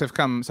Bucks have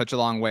come such a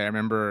long way. I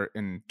remember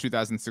in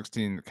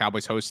 2016, the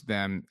Cowboys hosted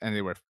them and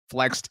they were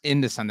flexed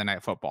into Sunday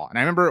Night Football. And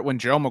I remember when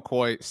Joe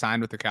McCoy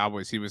signed with the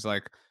Cowboys, he was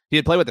like, he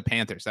had played with the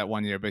Panthers that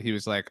one year, but he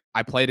was like,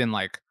 I played in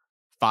like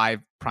 5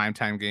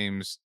 primetime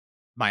games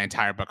my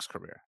entire Bucks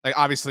career. Like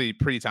obviously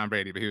pre Tom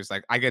Brady, but he was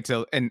like, I get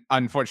to, and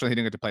unfortunately he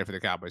didn't get to play for the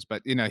Cowboys,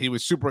 but you know, he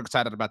was super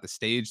excited about the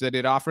stage that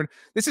it offered.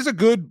 This is a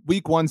good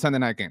week one Sunday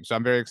night game. So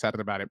I'm very excited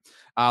about it.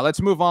 Let's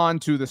move on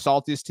to the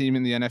saltiest team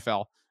in the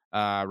NFL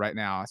right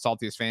now,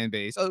 saltiest fan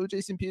base. Oh,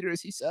 Jason Peters,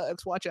 he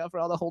sucks. Watch out for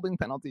all the holding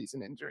penalties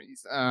and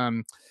injuries.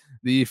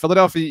 The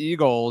Philadelphia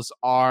Eagles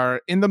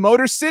are in the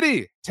Motor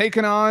City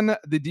taking on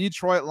the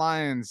Detroit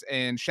Lions.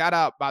 And shout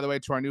out, by the way,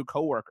 to our new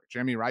coworker,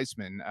 Jeremy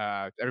Reisman.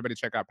 Everybody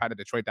check out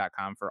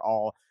PrideOfDetroit.com for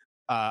all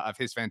of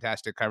his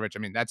fantastic coverage. I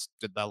mean, that's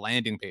the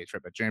landing page for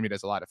it, but Jeremy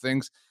does a lot of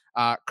things.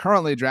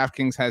 Currently,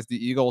 DraftKings has the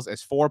Eagles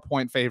as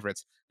 4-point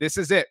favorites. This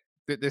is it.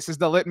 This is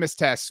the litmus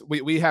test.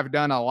 We have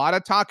done a lot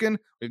of talking.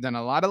 We've done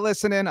a lot of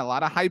listening, a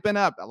lot of hyping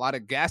up, a lot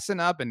of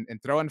gassing up and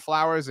throwing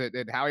flowers at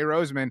Howie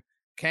Roseman.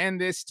 Can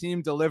this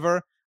team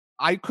deliver?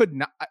 I could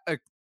not.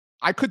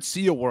 I could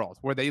see a world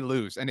where they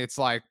lose and it's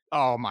like,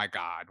 oh my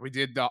God, we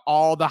did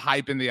all the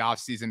hype in the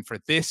offseason for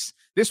this.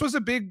 This was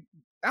a big,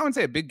 I wouldn't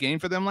say a big game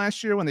for them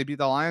last year when they beat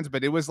the Lions,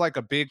 but it was like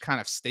a big kind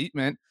of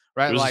statement, It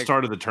right? was the Like,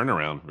 start of the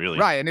turnaround, really.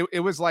 right. And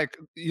it was like,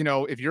 you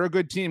know, if you're a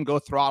good team, go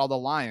throttle the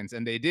Lions.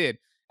 And they did.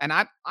 And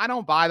I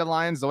don't buy the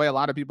Lions the way a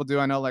lot of people do.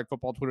 I know like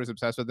football Twitter is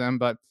obsessed with them,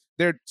 but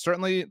they're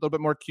certainly a little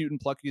bit more cute and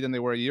plucky than they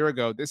were a year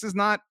ago. This is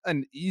not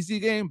an easy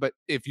game, but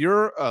if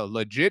you're a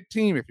legit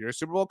team, if you're a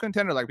Super Bowl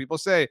contender, like people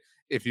say,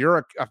 if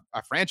you're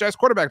a franchise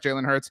quarterback,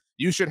 Jalen Hurts,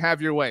 you should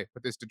have your way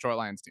with this Detroit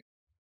Lions team.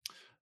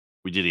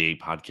 We did a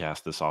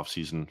podcast this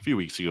offseason a few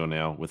weeks ago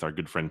now with our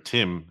good friend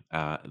Tim,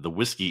 the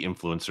whiskey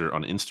influencer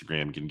on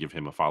Instagram. You can give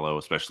him a follow,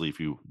 especially if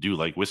you do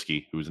like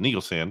whiskey, who's an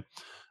Eagles fan.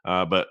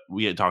 But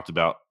we had talked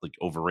about like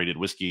overrated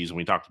whiskeys and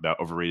we talked about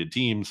overrated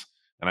teams.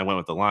 And I went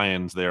with the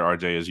Lions there,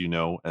 RJ, as you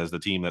know, as the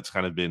team that's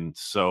kind of been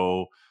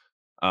so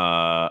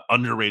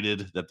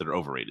underrated that they're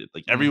overrated.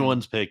 Like Mm-hmm.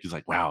 everyone's pick is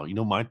like, wow, you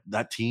know,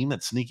 that team,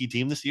 that sneaky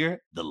team this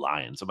year, the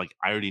Lions. I'm like,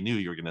 I already knew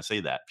you were gonna say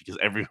that because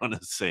everyone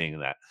is saying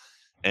that.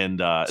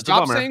 And it's a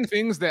Stop bummer. saying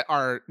things that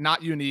are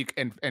not unique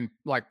and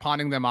like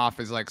pawning them off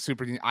as like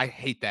super. I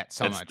hate that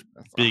so That's much.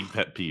 big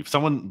pet peeve.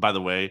 Someone, by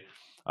the way,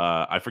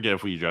 I forget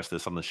if we addressed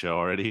this on the show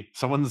already.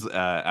 Someone's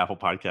Apple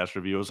Podcast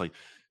review was like,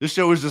 "This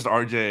show is just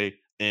RJ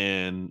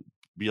and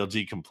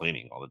BLG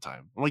complaining all the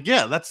time." I'm like,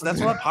 "Yeah, that's what a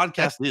That,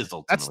 podcast is that's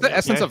ultimately." the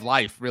essence Okay, of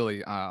life,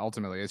 really.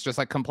 Ultimately, it's just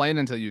like complain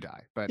until you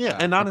die. But yeah,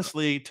 and okay.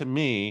 honestly, to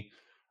me,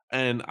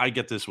 and I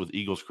get this with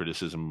Eagles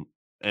criticism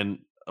and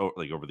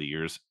like over the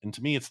years, and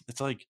to me, it's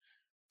like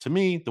to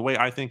me the way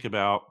I think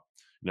about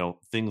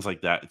things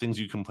like that, things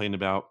you complain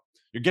about,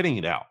 you're getting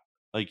it out.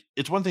 Like,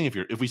 it's one thing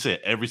if we say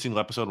it every single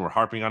episode and we're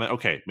harping on it,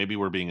 okay, maybe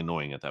we're being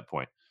annoying at that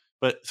point.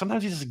 But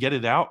sometimes you just get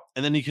it out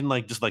and then you can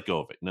like just let go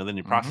of it. Then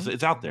you process Mhm, it.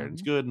 It's out there and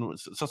it's mhm. good. And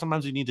so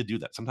sometimes you need to do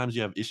that. Sometimes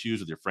you have issues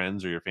with your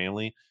friends or your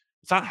family.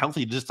 It's not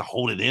healthy just to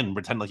hold it in and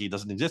pretend like it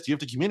doesn't exist. You have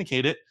to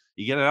communicate it.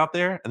 You get it out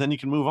there and then you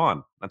can move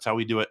on. That's how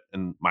we do it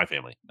in my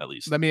family, at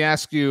least. Let me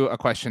ask you a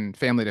question,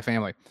 family to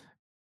family.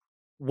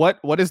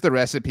 What is the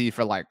recipe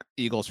for, like,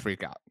 Eagles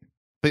freak out?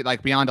 But,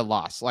 like, beyond a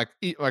loss, like,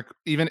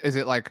 even is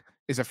it, like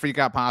is a freak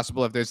out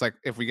possible if there's, like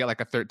if we get,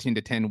 like, a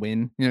 13-10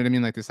 win? You know what I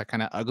mean? Like, this, like,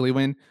 kinda ugly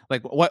win?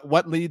 Like,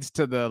 what leads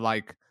to the,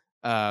 like,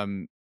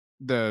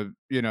 the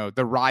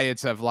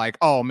riots of, like,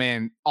 "Oh,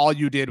 man, all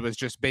you did was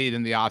just bathe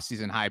in the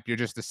offseason hype. You're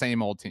just the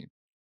same old team."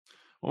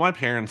 Well, my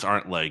parents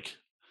aren't like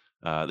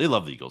they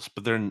love the Eagles,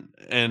 but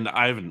and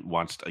I haven't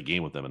watched a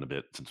game with them in a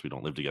bit since we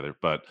don't live together.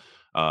 But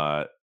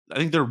uh, I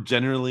think they're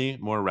generally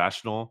more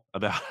rational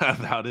about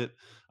about it.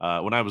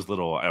 When I was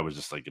little, I was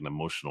just like an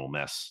emotional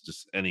mess.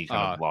 Just any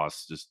kind of Uh,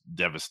 loss, just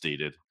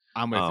devastated.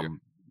 I'm with you.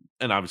 Um,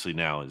 and obviously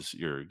now, as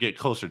you get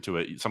closer to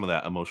it, some of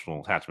that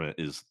emotional attachment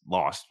is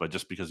lost, but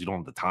just because you don't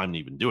have the time to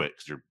even do it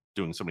because you're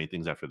doing so many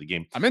things after the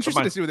game. I'm But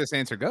interested my to see where this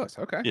answer goes.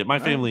 Okay. yeah, my Alright.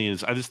 family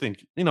is I just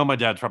think, my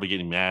dad's probably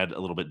getting mad a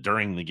little bit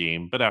during the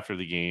game, but after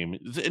the game,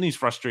 and he's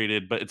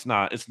frustrated, but it's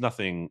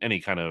nothing any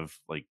kind of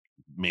like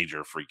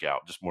major freak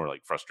out, just more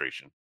like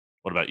frustration.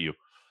 What about you?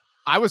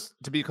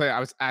 To be clear, I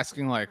was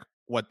asking, like,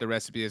 what the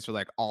recipe is for,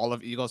 like, all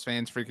of Eagles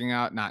fans freaking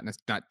out, not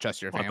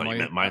just your Oh, I thought you family.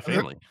 meant my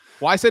family.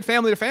 Well, I said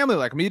family to family,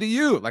 like me to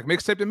you, like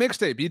mixtape to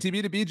mixtape,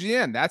 BTB to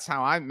BGN. That's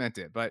how I meant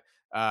it. But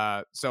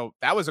so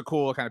that was a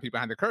cool kind of peek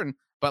behind the curtain.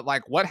 But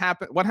like, what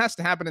happened? What has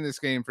to happen in this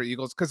game for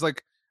Eagles? Because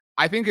like,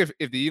 I think if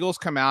the Eagles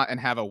come out and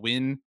have a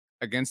win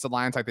against the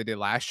Lions like they did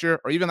last year,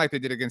 or even like they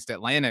did against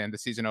Atlanta in the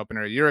season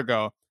opener a year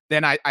ago,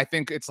 then I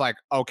think it's like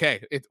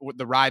okay,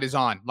 the ride is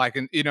on. Like,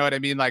 and you know what I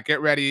mean? Like,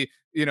 get ready,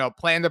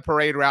 plan the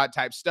parade route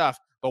type stuff.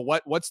 But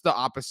what's the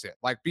opposite?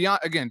 Like beyond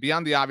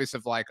the obvious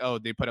of like, oh,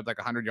 they put up like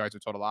 100 yards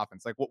of total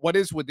offense. Like what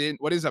is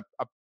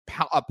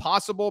a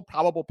possible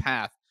probable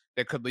path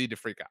that could lead to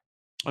freak out?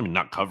 I mean,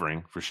 not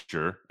covering for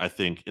sure. I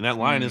think, and that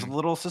line is a Mm,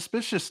 little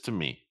suspicious to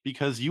me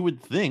because you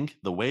would think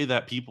the way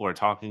that people are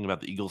talking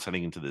about the Eagles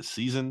heading into this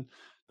season,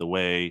 the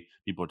way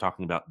people are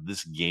talking about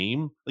this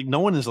game, like no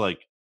one is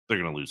like they're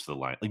going to lose to the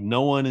line. Like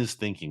no one is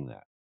thinking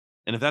that.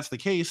 And if that's the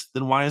case,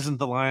 then why isn't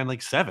the line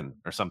like 7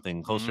 or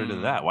something closer to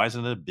that? mm. Why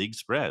isn't it a big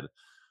spread?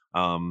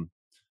 Um,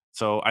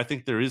 so I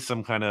think there is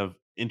some kind of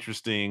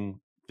interesting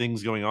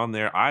things going on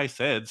there. I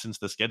said since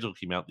the schedule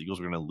came out, the Eagles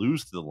were going to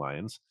lose to the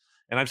Lions,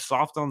 and I've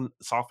softened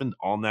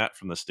on that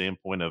from the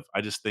standpoint of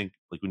I just think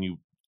like when you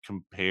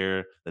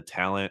compare the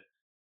talent,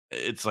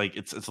 it's like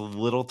it's a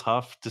little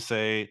tough to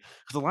say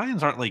because the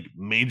Lions aren't like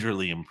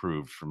majorly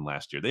improved from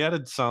last year. They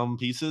added some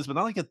pieces, but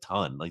not like a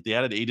ton. Like they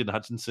added Aiden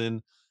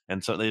Hutchinson,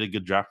 and so they had a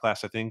good draft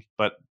class, I think.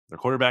 But their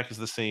quarterback is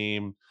the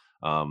same.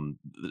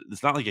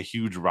 It's not like a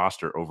huge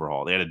roster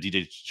overhaul. They had a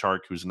DJ Chark,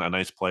 who's a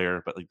nice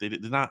player, but like they're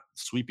not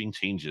sweeping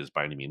changes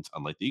by any means,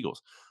 unlike the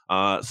Eagles.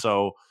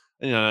 So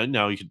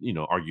now you could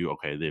argue,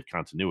 okay, they have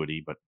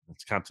continuity, but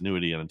it's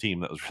continuity on a team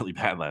that was really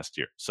bad last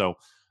year. So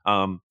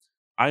um,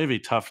 I have a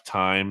tough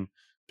time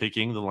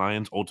picking the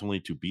Lions ultimately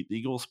to beat the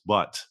Eagles,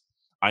 but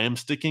I am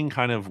sticking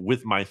kind of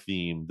with my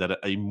theme that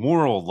a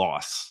moral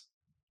loss,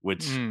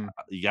 which Mm.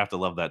 you have to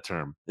love that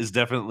term, is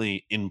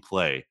definitely in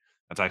play.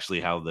 That's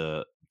actually how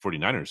the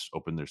 49ers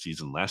opened their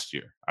season last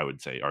year, I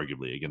would say,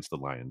 arguably against the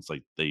Lions.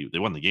 Like they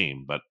won the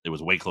game, but it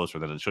was way closer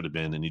than it should have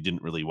been. And you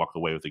didn't really walk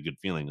away with a good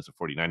feeling as a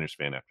 49ers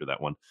fan after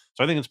that one.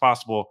 So I think it's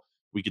possible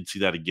we could see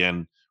that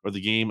again, where the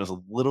game is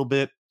a little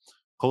bit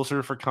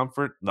closer for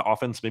comfort. The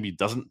offense maybe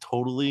doesn't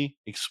totally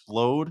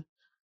explode,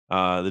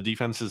 the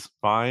defense is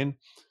fine.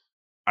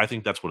 I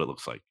think that's what it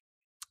looks like.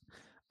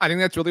 I think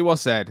that's really well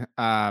said.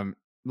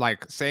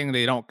 Like saying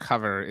they don't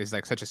cover is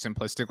like such a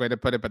simplistic way to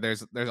put it, but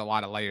there's a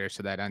lot of layers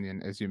to that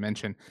onion, as you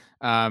mentioned.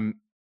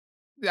 Um,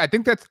 I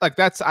think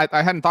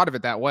I hadn't thought of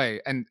it that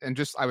way, and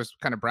just I was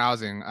kind of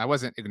browsing. I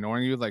wasn't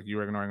ignoring you like you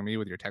were ignoring me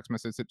with your text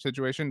message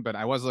situation, but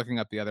I was looking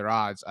up the other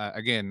odds.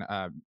 Again,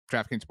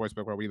 DraftKings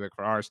Sportsbook where we look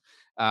for ours.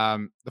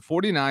 The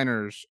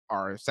 49ers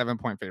are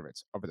 7-point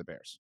favorites over the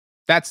Bears.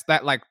 That's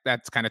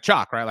kind of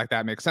chalk, right? Like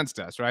that makes sense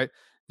to us, right?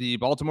 The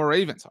Baltimore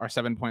Ravens are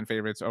 7-point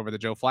favorites over the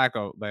Joe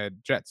Flacco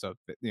led Jets. So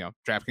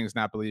DraftKings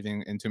not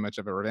believing in too much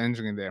of a revenge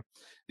game there.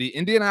 The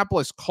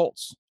Indianapolis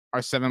Colts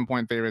are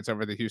 7-point favorites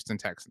over the Houston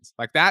Texans.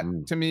 Like that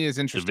Mm. to me is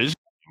interesting. Division,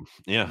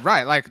 yeah.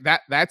 Right. Like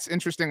that's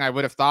interesting. I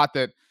would have thought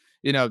that,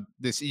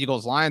 this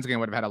Eagles Lions game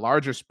would have had a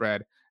larger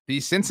spread. The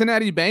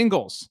Cincinnati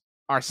Bengals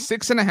are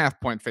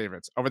 6.5-point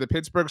favorites over the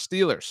Pittsburgh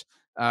Steelers.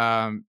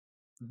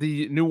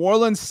 The New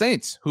Orleans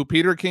Saints, who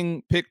Peter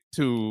King picked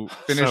to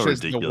So finish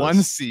as the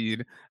one ridiculous. seed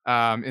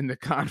in the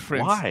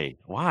conference. Why?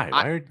 Why?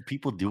 I Why are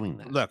people doing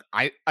that? look,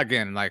 I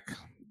again like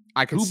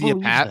I can Who see a believes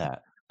path.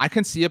 that? I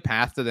can see a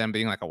path to them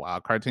being like a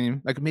wild card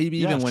team, like maybe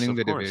even Yes, winning of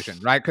the division,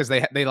 course. right? Because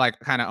they like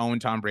kind of own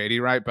Tom Brady,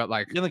 right? But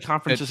like Yeah, the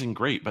conference it, isn't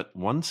great, but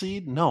 1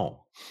 seed?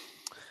 No.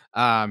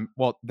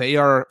 Well, they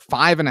are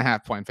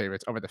 5.5-point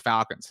favorites over the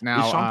Falcons. Is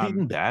Now, Sean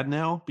Payton bad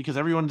now? Because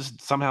everyone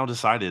just somehow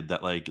decided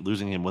that, like,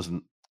 losing him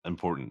wasn't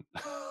important.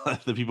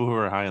 The people who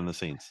are high on the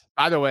Saints.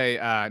 by the way,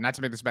 not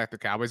to make this back to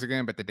Cowboys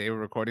again, but the day we're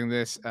recording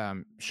this,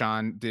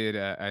 Sean did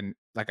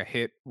like a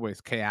hit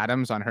with Kay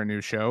Adams on her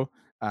new show,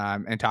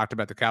 and talked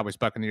about the Cowboys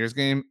Buccaneers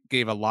game.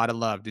 Gave a lot of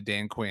love to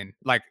Dan Quinn,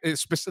 like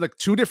it's specific, like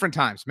 2 different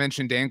times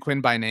mentioned Dan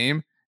Quinn by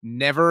name.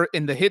 Never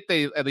in the hit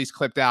they at least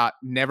clipped out.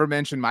 Never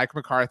mentioned Mike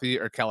McCarthy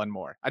or Kellen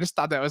Moore. I just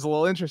thought that was a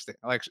little interesting.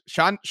 Like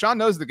Sean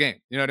knows the game.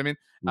 You know what I mean?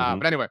 Mhm.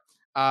 But anyway,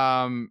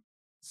 um,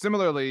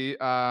 similarly,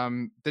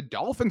 the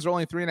Dolphins are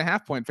only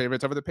 3.5-point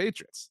favorites over the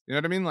Patriots. You know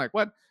what I mean? Like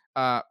what?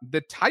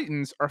 The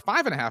Titans are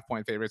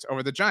 5.5-point favorites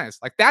over the Giants.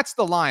 Like that's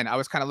the line I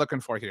was kind of looking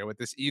for here with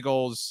this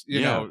Eagles,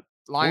 Yeah. 4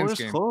 Lions is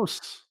game. close.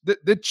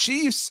 The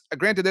Chiefs,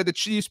 granted they're the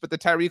Chiefs, but the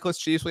Tyreekless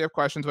Chiefs, we have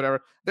questions, whatever.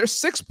 They're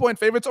 6-point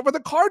favorites over the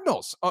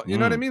Cardinals. You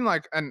know what I Mm, mean?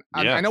 Like, and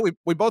I yeah. know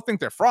we both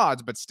think they're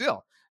frauds, but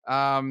still.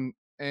 And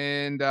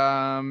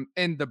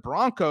the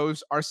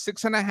Broncos are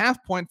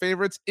 6.5-point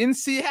favorites in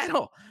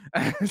Seattle.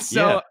 Yeah.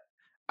 So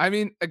I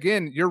mean,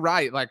 again, you're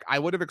right. Like I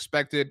would have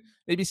expected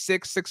maybe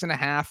 6,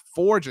 6.5,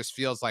 4 just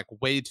feels like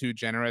way too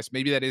generous.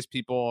 Maybe that is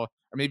people, or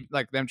maybe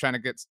like them trying to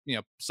get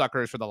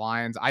suckers for the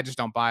Lions. I just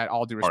don't buy it.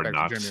 All due Hard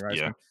respect to Jeremy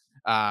knocks.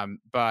 Yeah.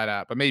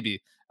 Reisman, but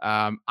maybe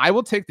I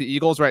will take the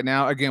Eagles right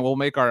now. Again, we'll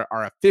make our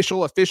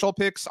official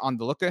picks on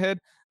the look ahead.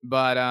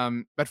 But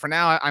for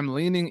now, I'm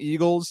leaning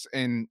Eagles,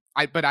 and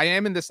I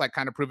am in this like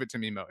kind of prove it to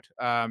me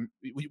mode.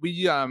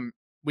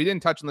 We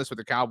didn't touch on this with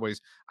the Cowboys.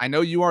 I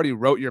know you already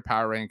wrote your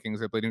power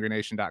rankings at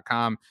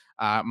bleedinggreennation.com.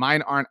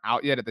 Mine aren't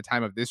out yet at the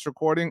time of this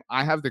recording.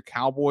 I have the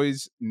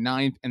Cowboys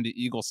 9th and the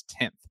Eagles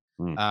 10th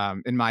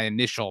Mm. in my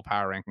initial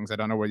power rankings. I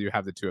don't know where you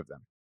have the two of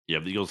them. Yeah,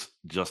 the Eagles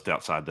just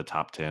outside the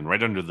top 10,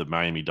 right under the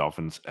Miami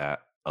Dolphins at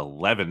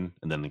 11,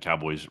 and then the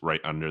Cowboys right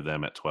under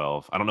them at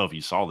 12. I don't know if you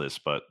saw this,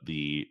 but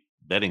the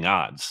betting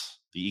odds,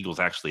 the Eagles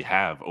actually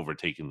have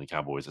overtaken the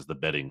Cowboys as the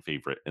betting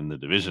favorite in the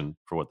division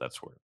for what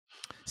that's worth.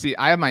 See,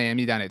 I have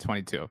Miami down at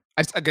 22.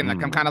 Again,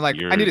 like I'm kind of like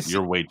I need to see.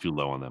 You're way too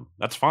low on them.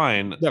 That's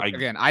fine. Look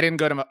again. I didn't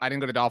go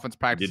to Dolphins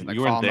practice and like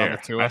You fall weren't in love there.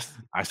 with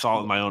Tua. I saw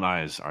it with my own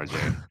eyes,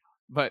 RJ,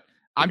 But like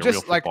I'm a real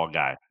just like football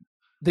guy.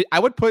 I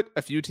would put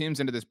a few teams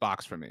into this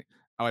box for me.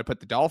 I would put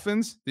the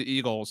Dolphins, the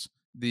Eagles,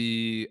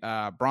 the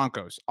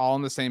Broncos, all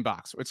in the same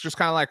box. It's just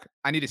kind of like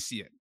I need to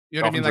see it. You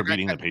know what I mean? Dolphins are Like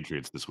beating the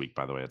Patriots this week,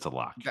 by the way. It's a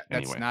lock that's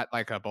anyway. not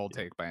like a bold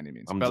take by any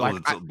means, I'm but like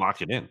let's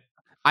lock it in.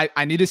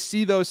 I need to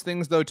see those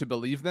things though to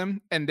believe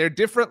them, and they're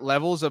different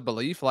levels of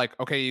belief. Like,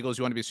 okay, Eagles,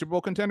 you want to be a Super Bowl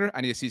contender?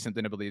 I need to see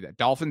something to believe that.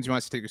 Dolphins, you want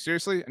us to take you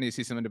seriously? I need to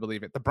see something to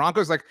believe it. The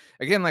Broncos, like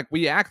again, like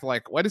we act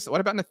like what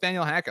about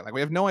Nathaniel Hackett? Like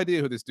we have no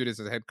idea who this dude is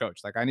as a head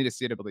coach. Like I need to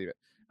see it to believe it.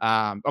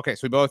 Okay,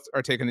 so we both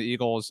are taking the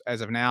Eagles as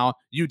of now.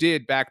 You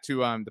did back to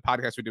the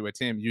podcast we did with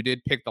Tim. You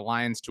did pick the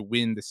Lions to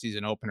win the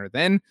season opener.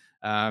 Then,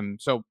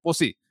 so we'll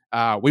see.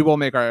 We will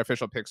make our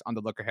official picks on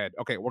the look ahead.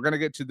 Okay, we're going to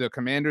get to the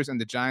Commanders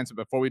and the Giants.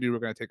 But before we do, we're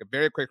going to take a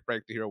very quick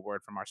break to hear a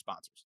word from our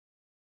sponsors.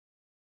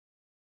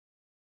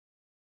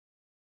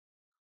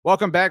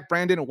 Welcome back,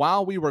 Brandon.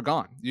 While we were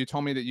gone, you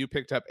told me that you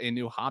picked up a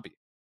new hobby.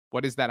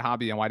 What is that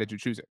hobby and why did you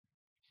choose it?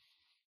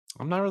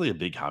 I'm not really a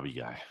big hobby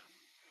guy.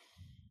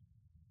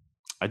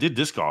 I did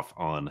disc golf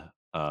on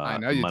I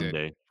know you did.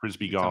 Monday,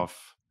 frisbee You tell-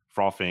 golf,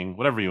 frothing,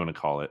 whatever you want to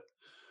call it.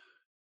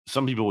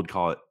 Some people would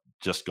call it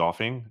just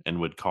golfing and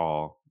would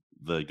call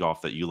the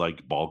golf that you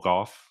like ball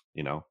golf.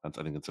 I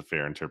think it's a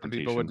fair Some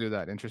people would interpretation. do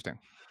that. Interesting.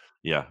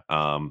 Yeah,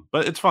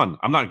 but it's fun.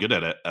 I'm not good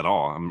at it at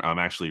all. I'm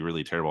actually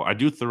really terrible. I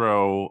do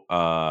throw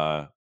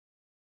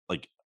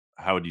like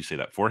how would you say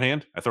that?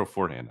 Forehand? I throw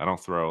forehand. I don't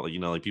throw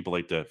like people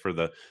like to for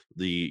the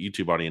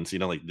YouTube audience,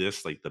 like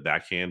this, like the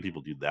backhand,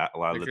 people do that a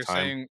lot of Like the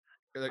time.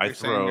 I you're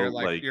saying throw you're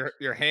like like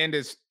your hand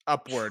is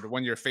upward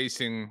when you're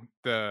facing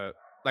the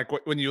like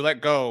when you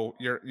let go,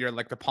 you're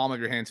like the palm of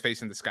your hands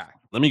facing the sky.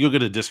 let me go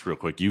get a disc real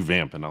quick. You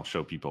vamp and I'll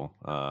show people.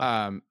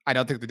 I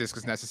don't think the disc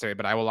is necessary,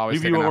 but I will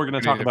always take Preview an what we're gonna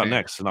opportunity talk to about vamp.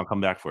 next and I'll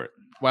come back for it.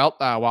 Well,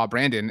 while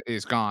Brandon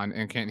is gone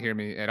and can't hear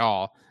me at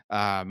all,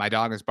 my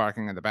dog is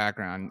barking in the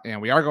background, and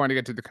we are going to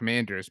get to the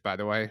Commanders, by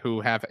the way, who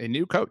have a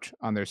new coach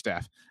on their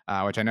staff,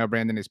 which I know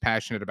Brandon is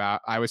passionate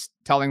about. I was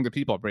telling the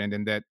people,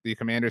 Brandon, that the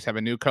Commanders have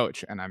a new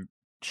coach, and I'm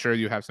sure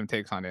you have some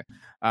takes on it.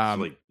 So Um,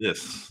 like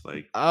this,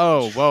 like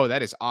oh, whoa,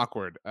 that is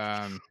awkward.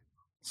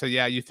 So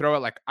yeah, you throw it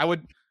like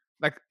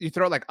you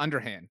throw it like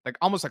underhand, like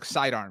almost like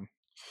sidearm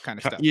kind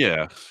of stuff.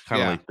 yeah, kind of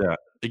Yeah. like that.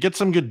 It gets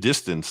some good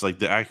distance. Like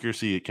the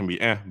accuracy, it can be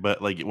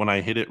but like when I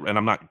hit it, and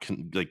I'm not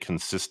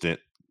consistent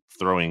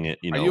throwing it,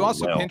 Are you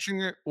also well.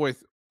 pinching it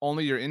with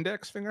only your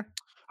index finger?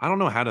 I don't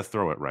know how to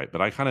throw it right,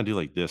 but I kind of do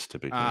like this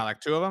typically.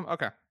 Like two of them.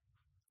 Okay.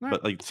 All right.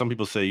 But like some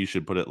people say, you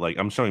should put it like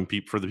I'm showing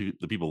people for the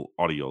people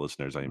audio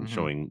listeners. I am Mhm.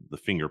 showing the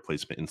finger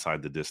placement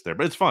inside the disc there,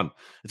 but it's fun.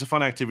 It's a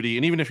fun activity,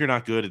 and even if you're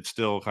not good, it's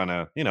still kind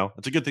of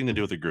it's a good thing to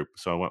do with a group.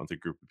 So I went with a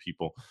group of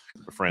people,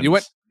 friends.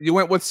 You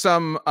went with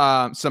some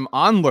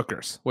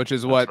onlookers, which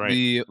is That's what right.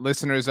 the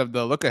listeners of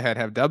the Look Ahead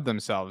have dubbed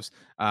themselves.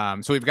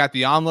 So we've got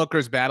the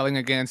onlookers battling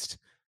against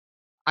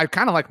I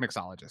kind of like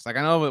mixologists. Like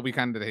I know that we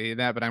kind of hate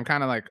that, but I'm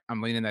kind of like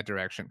I'm leaning that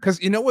direction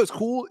because you know what's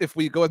cool if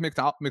we go with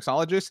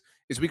mixologists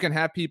is we can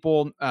have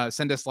people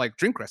send us like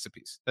drink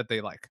recipes that they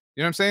like.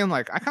 You know what I'm saying?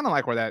 Like I kind of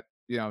like where that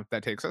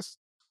that takes us.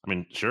 I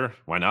mean, sure,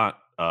 why not?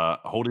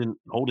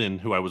 Holden,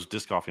 who I was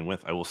disc golfing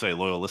with, I will say,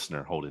 loyal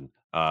listener Holden,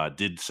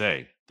 did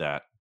say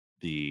that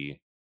the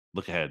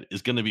look ahead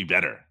is going to be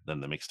better than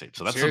the mixtape.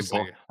 So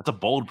Seriously, that's a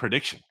bold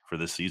prediction for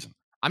this season.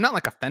 I'm not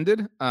like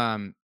offended, but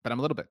I'm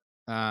a little bit.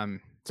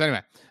 So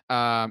anyway,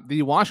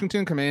 the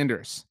Washington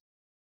Commanders,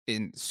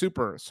 in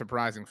super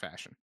surprising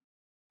fashion,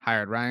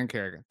 hired Ryan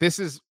Kerrigan. This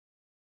is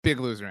big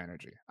loser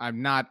energy.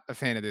 I'm not a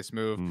fan of this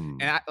move,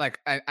 and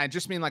Hmm. I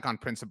just mean like on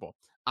principle.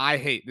 I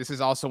hate this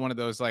is also one of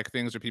those like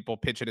things where people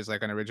pitch it as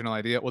like an original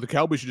idea. Well, the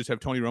Cowboys should just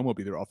have Tony Romo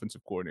be their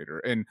offensive coordinator,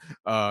 and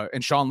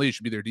Sean Lee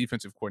should be their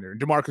defensive coordinator,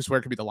 and Demarcus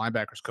Ware could be the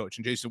linebackers coach,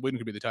 and Jason Witten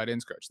could be the tight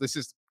ends coach. This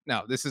is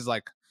no, this is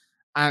like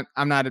I'm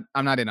not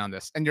in on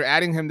this. And you're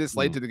adding him this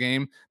late Hmm. to the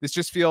game. This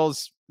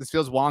feels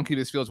wonky.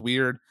 This feels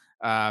weird.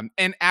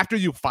 And after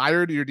you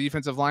fired your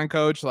defensive line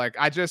coach, like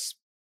I just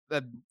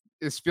that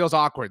this feels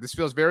awkward. This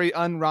feels very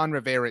un-Ron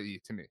Rivera-y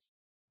to me.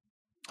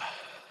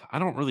 I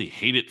don't really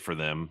hate it for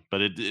them,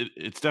 but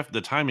it's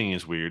the timing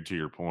is weird to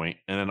your point,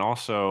 and then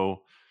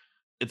also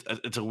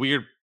it's a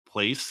weird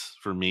place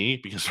for me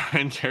because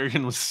Ryan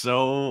Kerrigan was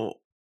so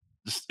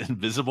just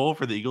invisible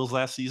for the Eagles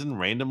last season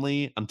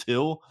randomly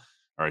or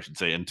I should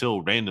say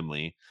until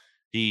randomly.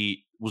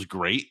 He was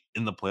great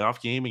in the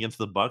playoff game against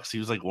the Bucks. He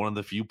was like one of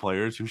the few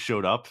players who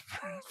showed up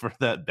for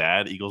that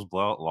bad Eagles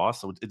blowout loss.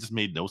 So it just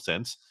made no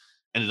sense.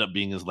 Ended up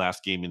being his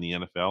last game in the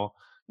NFL.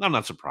 And I'm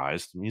not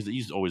surprised. I mean,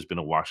 he's always been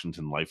a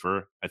Washington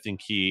lifer. I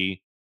think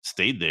he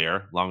stayed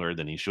there longer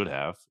than he should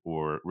have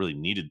or really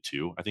needed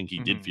to. I think he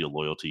did Mhm. feel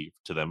loyalty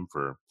to them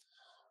for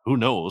who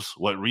knows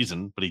what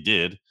reason, but he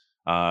did.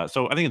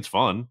 So I think it's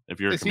fun if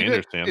you're a Is he the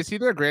Commanders fan. is he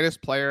the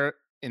greatest player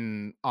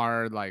in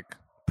our like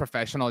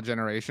professional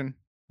generation?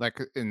 Like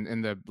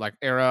in the like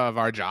era of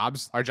our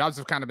jobs? Our jobs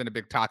have kind of been a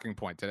big talking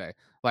point today.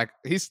 Like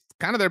he's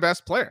kind of their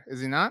best player,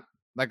 is he not?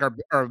 Like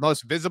our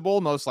most visible,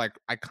 most like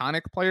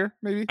iconic player,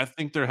 maybe? I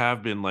think there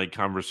have been like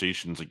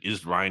conversations like,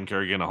 is Ryan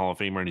Kerrigan a Hall of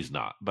Famer? And he's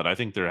not. But I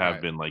think there have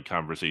Right. been like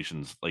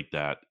conversations like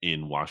that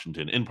in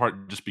Washington, in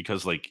part just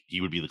because like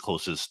he would be the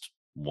closest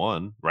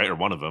one, right? Or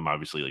one of them,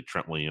 obviously, like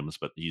Trent Williams,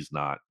 but he's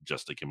not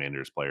just a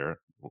Commanders player.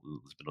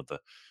 He's been with the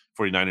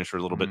 49ers for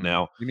a little bit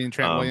now. You mean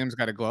Trent Um, Williams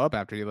got a glow up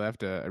after he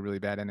left a really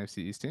bad NFC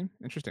East team?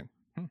 Interesting.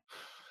 Hmm.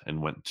 and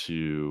went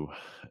to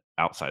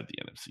outside the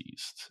NFC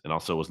East, and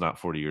also was not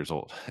 40 years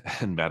old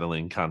and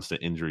battling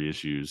constant injury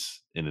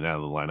issues in and out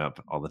of the lineup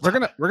all the We're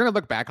time. gonna we're gonna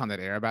look back on that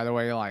era, by the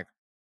way. Like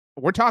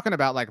we're talking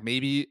about like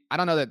maybe I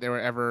don't know that there were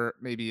ever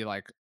maybe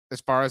like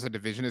as far as the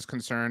division is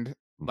concerned,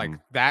 like Mhm.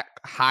 that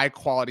high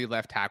quality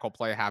left tackle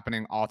play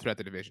happening all throughout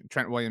the division.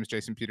 Trent Williams,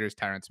 Jason Peters,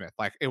 Tyron Smith.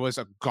 Like it was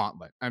a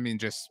gauntlet. I mean,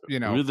 just Who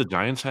did the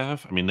Giants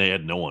have? I mean, they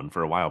had no one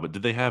for a while, but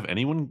did they have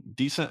anyone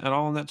decent at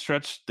all in that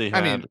stretch? They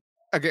I mean, had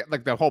again,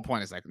 like the whole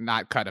point is like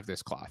not cut of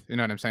this cloth. You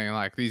know what I'm saying?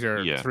 Like these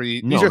are yeah.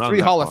 three these No, are not in three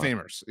that Hall of cloth.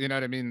 Famers. You know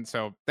what I mean?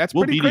 So that's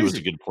Will pretty Beatty was a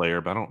crazy. good player,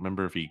 but I don't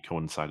remember if he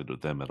coincided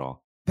with them at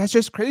all. That's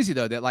just crazy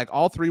though, that like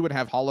all three would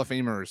have Hall of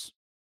Famers,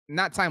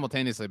 not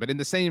simultaneously, but in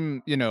the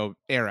same,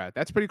 era.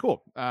 That's pretty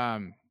cool.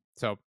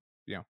 So,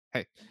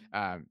 hey,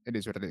 it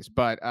is what it is.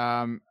 But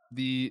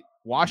the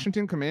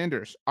Washington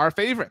Commanders are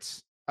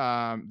favorites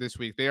this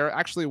week. They are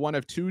actually one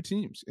of two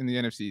teams in the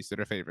NFC East that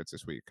are favorites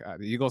this week.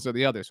 The Eagles are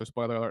the other. So,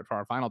 spoiler alert for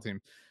our final team.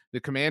 The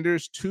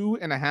Commanders,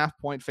 2.5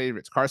 point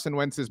favorites. Carson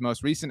Wentz's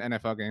most recent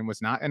NFL game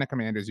was not in a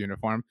Commanders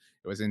uniform.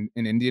 It was in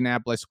an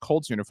Indianapolis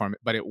Colts uniform,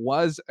 but it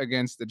was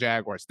against the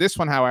Jaguars. This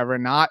one, however,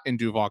 not in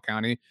Duval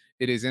County.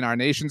 It is in our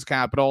nation's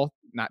capital,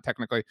 not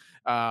technically,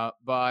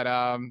 but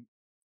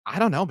I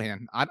don't know,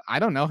 man. I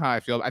don't know how I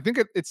feel. I think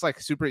it's like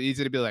super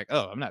easy to be like,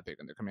 oh, I'm not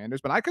picking the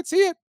Commanders, but I could see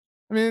it.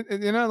 I mean,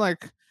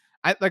 like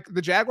I like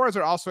the Jaguars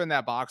are also in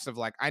that box of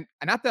like I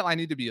not that I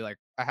need to be like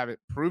I have it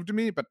proved to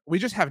me, but we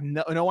just have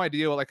no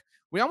idea. Like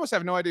we almost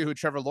have no idea who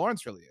Trevor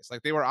Lawrence really is.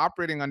 Like they were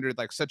operating under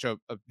like such a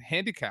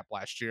handicap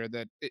last year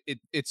that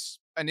it's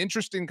an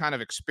interesting kind of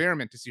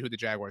experiment to see who the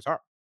Jaguars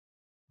are.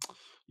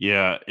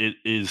 Yeah, it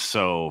is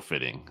so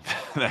fitting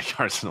that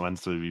Carson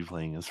Wentz would be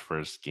playing his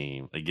first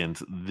game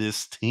against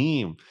this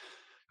team.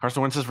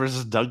 Carson Wentz is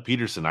versus Doug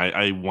Peterson.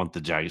 I want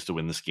the Jags to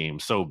win this game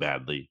so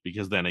badly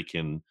because then it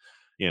can,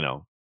 you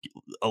know,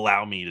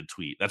 allow me to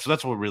tweet. That's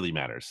what really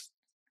matters.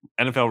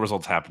 NFL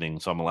results happening,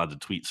 so I'm allowed to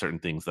tweet certain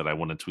things that I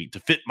want to tweet to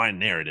fit my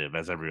narrative,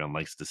 as everyone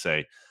likes to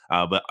say.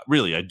 But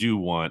really, I do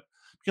want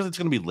because it's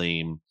going to be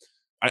lame.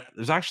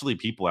 There's actually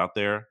people out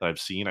there that I've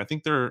seen. I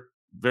think they're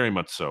very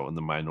much so in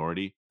the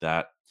minority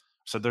that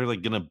said they're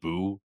like going to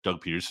boo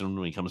Doug Peterson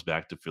when he comes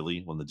back to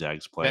Philly when the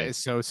Jags That play. is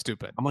so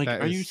stupid. I'm like,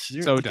 That are you is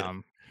serious? so Like,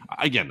 dumb.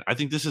 again, I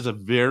think this is a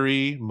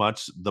very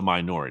much the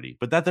minority,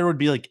 but that there would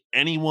be like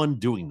anyone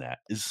doing that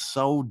is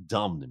so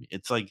dumb to me.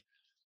 It's like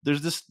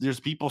there's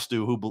people,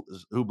 Stu,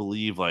 who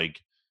believe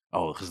like,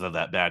 oh, because of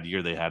that bad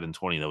year they had in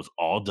 20, that was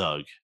all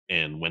Doug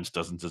and Wentz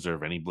doesn't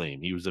deserve any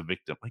blame. He was a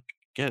victim. Like,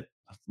 get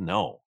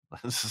no.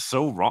 This is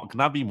so wrong. Could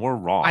not be more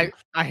wrong. I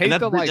And hate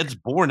the like that's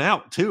borne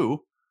out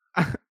too.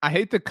 I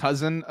hate the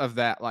cousin of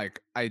that like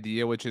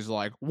idea, which is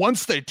like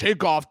once they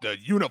take off the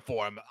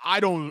uniform,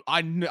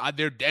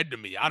 they're dead to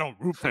me. I don't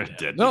root for They're them.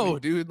 dead to No, me.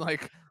 dude,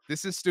 like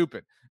this is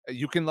stupid.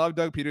 You can love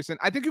Doug Peterson.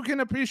 I think you can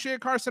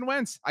appreciate Carson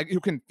Wentz. You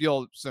can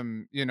feel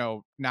some,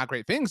 not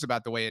great things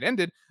about the way it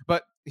ended,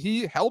 but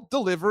he helped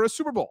deliver a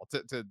Super Bowl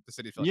to the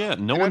city of Yeah, Philadelphia.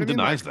 no You know what one I mean?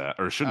 denies Like,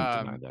 that or shouldn't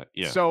deny um, that.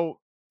 Yeah. so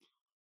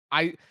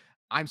I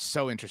I'm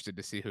so interested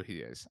to see who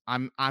he is.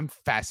 I'm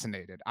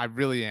fascinated. I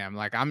really am.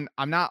 Like I'm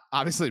not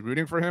obviously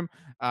rooting for him,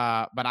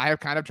 but I have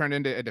kind of turned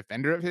into a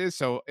defender of his.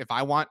 So if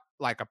I want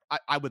like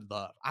I would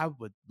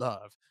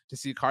love to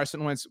see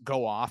Carson Wentz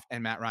go off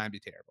and Matt Ryan be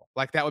terrible.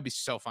 Like that would be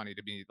so funny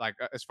to be like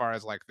as far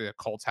as like the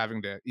Colts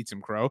having to eat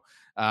some crow.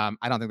 I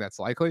don't think that's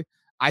likely.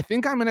 I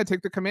think I'm going to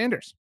take the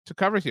Commanders to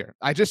cover here.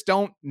 I just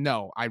don't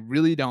know. I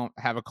really don't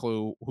have a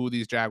clue who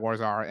these Jaguars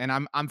are, and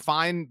I'm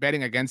fine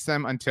betting against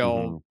them until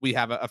Mhm. we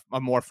have a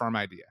more firm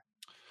idea.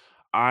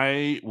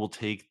 I will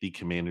take the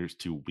Commanders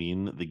to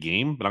win the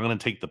game, but I'm going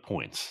to take the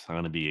points. I'm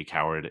going to be a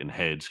coward and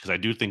hedge because I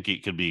do think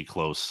it could be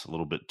close, a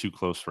little bit too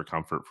close for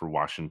comfort for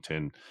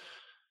Washington.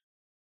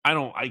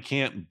 I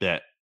can't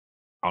bet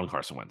on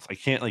Carson Wentz. I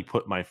can't like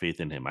put my faith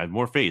in him. I have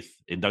more faith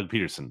in Doug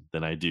Peterson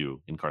than I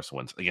do in Carson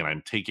Wentz. Again,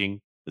 I'm taking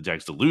the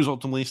Jags to lose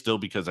ultimately still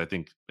because I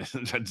think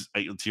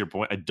to your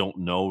point, I don't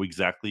know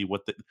exactly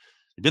what they've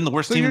been the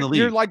worst So team in you're the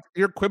you're league. like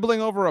you're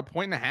quibbling over a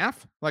point and a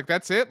half, like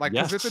that's it, like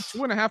because it's a Yes,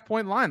 2.5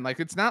 point line. Like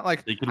it's not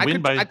like they could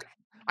win by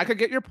I could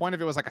get your point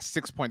if it was like a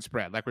 6 point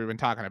spread, like we've been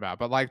talking about,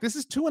 but like this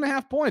is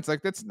 2.5 points.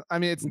 Like that's I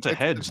mean it's a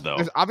hedge there's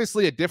though.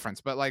 obviously a difference,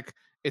 but like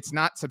it's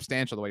not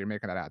substantial the way you're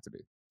making that out to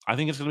be. I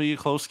think it's going to be a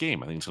close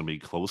game. I think it's going to be a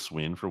close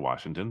win for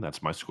Washington.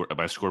 That's my score.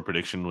 My score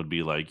prediction would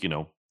be like,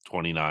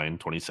 29,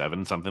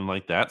 27, something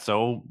like that.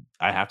 So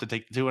I have to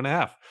take the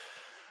 2.5.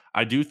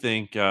 I do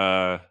think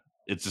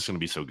it's just going to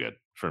be so good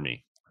for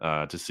me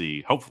to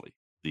see, hopefully,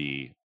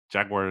 the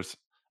Jaguars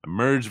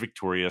emerge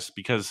victorious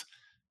because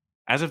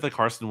as if the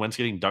Carson Wentz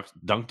getting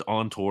dunked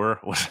on tour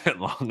wasn't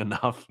long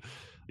enough.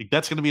 Like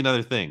that's going to be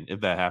another thing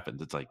if that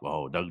happens. It's like,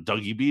 whoa,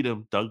 Dougie beat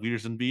him. Doug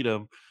Peterson beat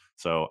him.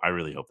 So I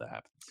really hope that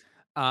happens.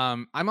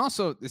 I'm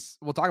also this.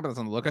 We'll talk about this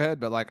on the look ahead,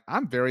 but like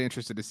I'm very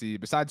interested to see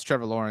besides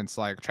Trevor Lawrence,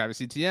 like Travis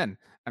Etienne.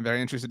 I'm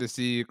very interested to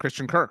see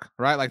Christian Kirk.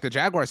 Right, like the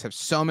Jaguars have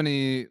so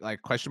many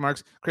like question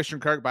marks. Christian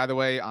Kirk, by the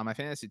way, on my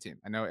fantasy team.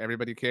 I know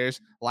everybody cares.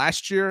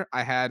 Last year,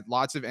 I had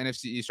lots of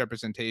NFC East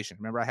representation.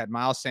 Remember, I had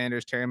Miles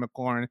Sanders, Terry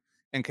McLaurin,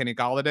 and Kenny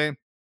Galladay.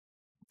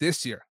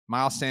 This year,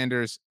 Miles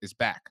Sanders is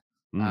back.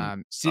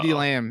 Mm. CeeDee Uh-oh.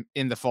 Lamb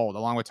in the fold,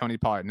 along with Tony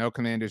Pollard. No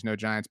Commanders, no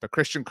Giants, but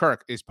Christian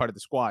Kirk is part of the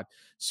squad.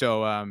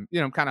 So, I'm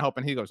kind of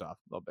hoping he goes off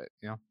a little bit.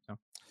 So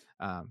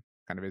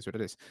kind of is what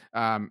it is.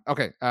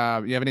 Okay,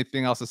 you have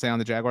anything else to say on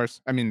the Jaguars?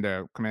 I mean,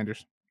 the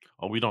Commanders.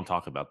 Oh, we don't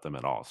talk about them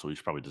at all, so we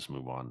should probably just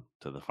move on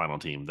to the final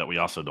team that we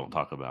also don't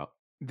talk about.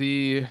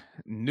 The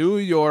New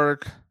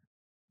York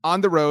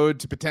on the road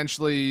to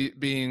potentially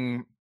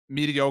being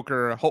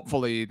mediocre.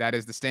 Hopefully, that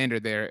is the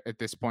standard there at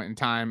this point in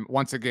time.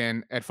 Once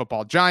again, at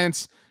Football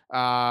Giants,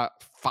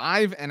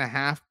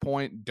 5.5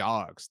 point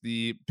dogs,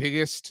 the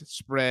biggest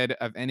spread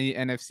of any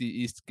NFC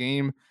East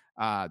game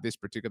this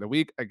particular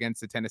week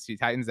against the Tennessee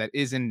Titans. That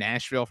is in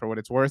Nashville for what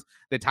it's worth.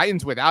 The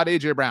Titans without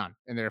AJ Brown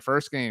in their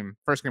first game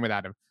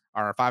without him,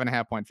 are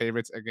 5.5 point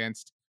favorites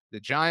against the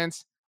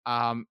Giants.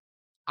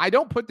 I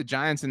don't put the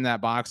Giants in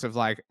that box of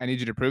like, I need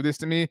you to prove this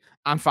to me.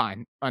 I'm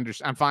fine.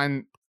 I'm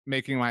fine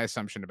making my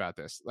assumption about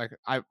this. Like,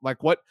 I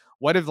like what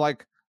if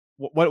like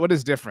what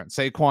is different?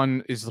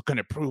 Saquon is going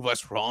to prove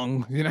us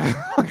wrong,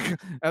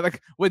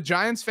 like would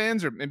Giants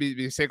fans or maybe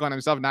Saquon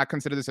himself not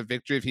consider this a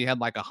victory if he had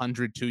like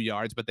 102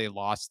 yards, but they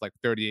lost like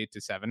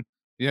 38-7?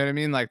 You know what I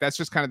mean? Like that's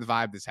just kind of the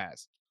vibe this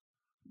has.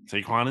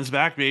 Saquon is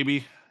back,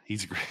 baby.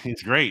 He's great.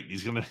 He's great.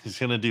 He's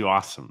gonna do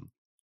awesome.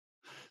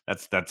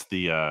 That's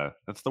the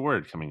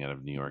word coming out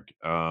of New York.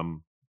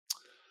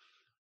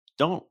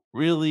 Don't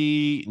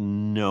really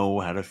know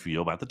how to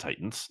feel about the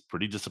Titans.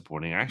 Pretty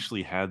disappointing. I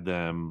actually had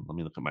them. Let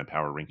me look at my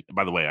power ranking.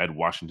 By the way, I had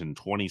Washington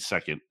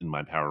 22nd in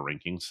my power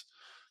rankings.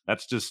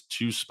 That's just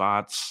two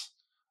spots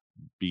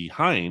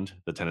behind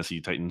the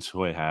Tennessee Titans,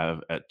 who I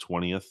have at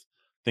 20th.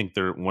 I think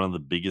they're one of the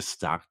biggest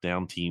stock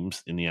down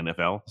teams in the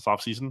NFL this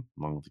offseason,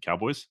 along with the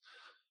Cowboys.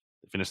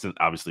 They finished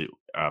obviously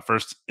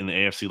first in the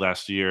AFC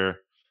last year,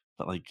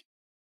 but like,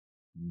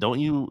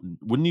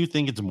 wouldn't you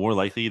think it's more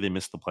likely they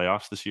miss the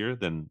playoffs this year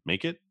than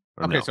make it,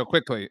 or Okay, no? so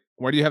quickly,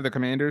 where do you have the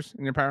Commanders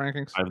in your power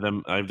rankings?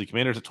 I have the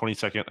Commanders at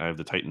 22nd. I have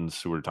the Titans,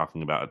 who we're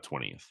talking about, at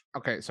 20th.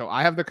 Okay, so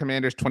I have the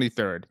Commanders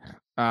 23rd.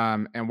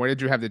 And where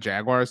did you have the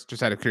Jaguars?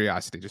 Just out of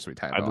curiosity, just so we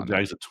tie I it have all the in there.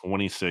 Jags at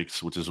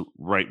 26, which is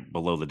right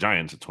below the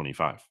Giants at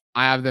 25.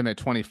 I have them at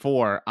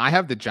 24. I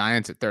have the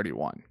Giants at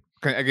 31.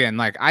 Again,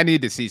 like I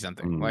need to see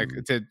something, like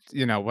Mm,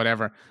 to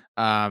whatever.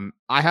 I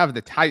have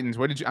the Titans.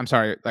 Where did you? I'm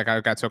sorry, like I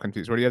got so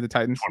confused. Where do you have the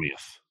Titans?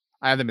 20th.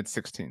 I have them at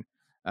 16.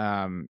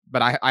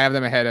 But I have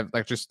them ahead of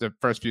like just the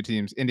first few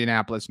teams: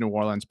 Indianapolis, New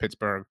Orleans,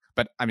 Pittsburgh.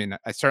 But I mean,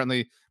 I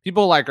certainly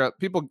people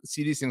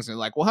see these things and they're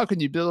like, well, how can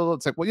you build?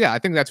 It's like, well, yeah, I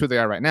think that's who they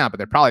are right now, but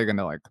they're probably going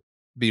to like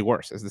be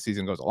worse as the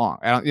season goes along.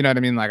 I don't, you know what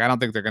I mean? Like, I don't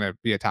think they're going to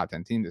be a top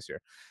 10 team this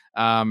year.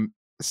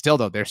 Still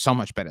though, they're so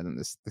much better than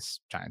this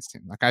Giants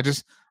team. Like,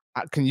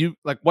 can you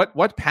like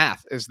what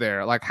path is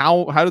there? Like,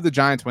 how do the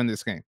Giants win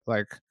this game?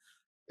 Like,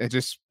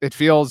 it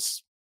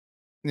feels,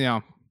 you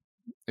know,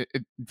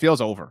 it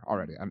feels over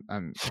already.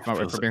 If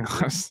we're being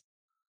honest.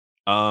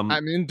 I Um,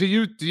 mean, do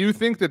you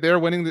think that they're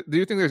winning? Do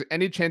you think there's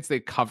any chance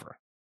they cover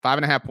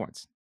 5.5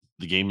 points?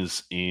 the game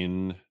is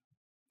in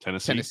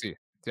Tennessee. Tennessee,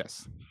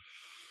 yes.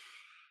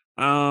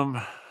 Um,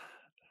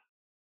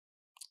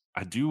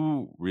 I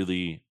do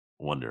really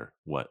wonder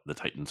what the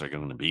Titans are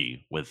going to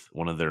be with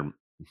one of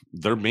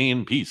their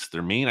main piece,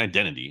 their main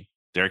identity,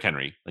 Derrick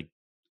Henry. Like,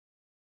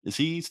 is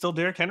he still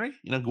Derrick Henry?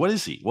 You know, what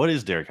is he? What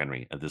is Derrick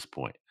Henry at this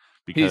point?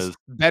 He's Because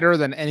better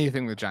than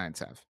anything the Giants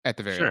have, at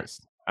the very sure,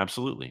 least.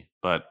 absolutely,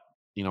 but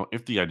you know,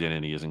 if the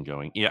identity isn't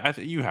going, yeah,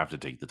 you have to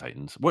take the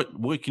Titans. What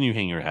can you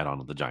hang your hat on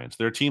with the Giants?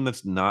 They're a team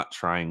that's not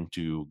trying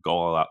to go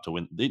all out to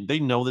win. They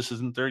know this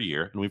isn't their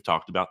year, and we've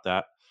talked about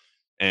that.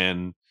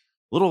 And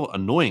a little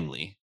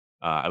annoyingly,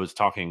 I was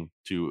talking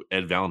to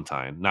Ed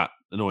Valentine. Not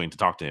annoying to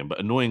talk to him, but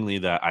annoyingly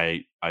that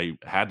I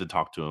had to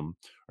talk to him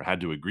or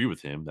had to agree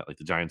with him that like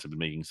the Giants have been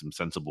making some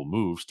sensible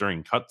moves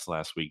during cuts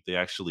last week. They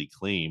actually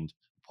claimed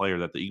a player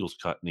that the Eagles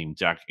cut named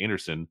Jack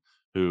Anderson,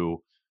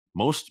 who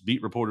most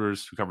beat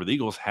reporters who cover the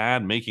Eagles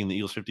had making the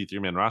Eagles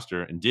 53-man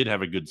roster and did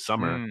have a good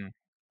summer.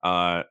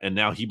 Mm. And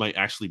now he might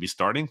actually be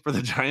starting for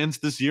the Giants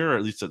this year, or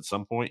at least at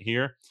some point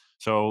here.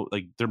 So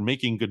like they're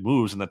making good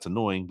moves, and that's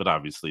annoying. But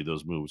obviously,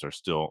 those moves are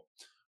still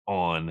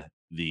on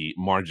the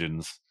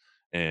margins,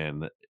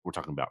 and we're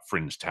talking about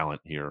fringe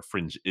talent here,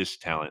 fringe-ish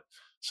talent.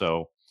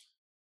 So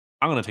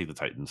I'm going to take the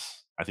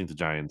Titans. I think the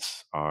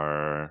Giants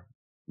are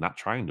not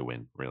trying to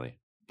win, really.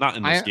 Not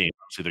in this I game.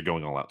 Obviously, they're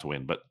going all out to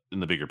win, but in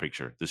the bigger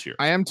picture this year.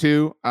 I am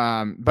too.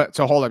 But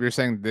so hold up, you're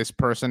saying this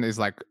person is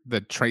like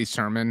the Trey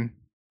Sermon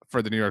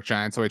for the New York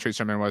Giants, the way Trey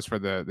Sermon was for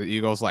the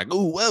Eagles. Like,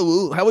 ooh, whoa,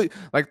 ooh, how we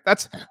like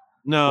that's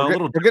No, a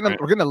little we're different.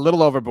 getting a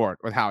little overboard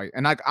with Howie.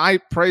 And like I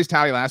praised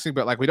Howie last week,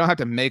 but like we don't have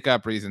to make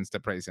up reasons to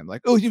praise him.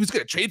 Like, oh, he was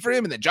gonna trade for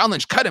him, and then John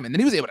Lynch cut him, and then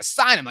he was able to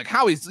sign him. Like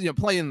Howie's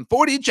playing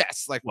 40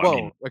 chess. Like, Well, I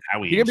mean, whoa, like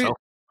Howie he can be. himself,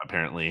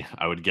 apparently,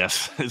 I would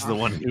guess, is the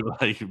one who,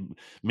 like,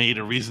 made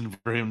a reason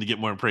for him to get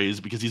more praise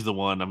because he's the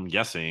one, I'm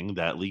guessing,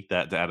 that leaked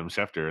that to Adam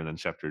Schefter, and then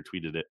Schefter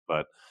tweeted it.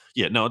 But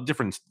yeah, no,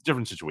 different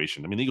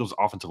situation. I mean, the Eagles'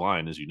 offensive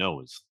line, as you know,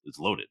 is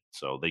loaded.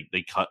 So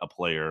they cut a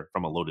player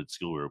from a loaded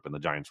skill group, and the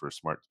Giants were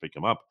smart to pick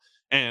him up.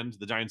 And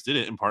the Giants did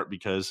it in part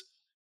because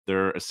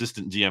their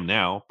assistant GM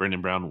now,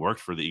 Brandon Brown, worked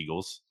for the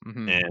Eagles,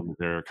 Mhm. and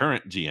their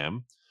current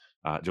GM,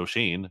 Joe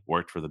Shane,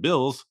 worked for the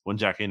Bills when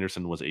Jack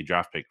Anderson was a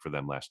draft pick for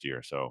them last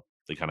year. So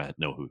they kind of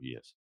know who he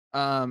is.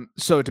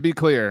 So to be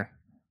clear,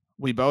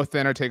 we both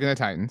then are taking the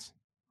Titans,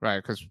 right?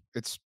 Because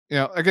it's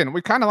again,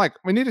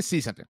 we need to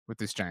see something with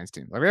this Giants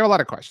team. Like we have a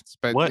lot of questions,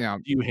 but What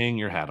do you hang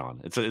your hat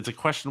on? It's a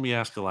question we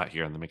ask a lot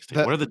here on the mixtape.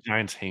 the What are the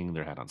Giants hanging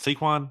their hat on?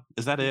 Saquon?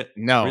 Is that it?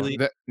 Really?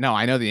 no,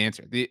 I know the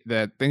answer.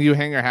 The thing you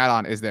hang your hat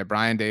on is that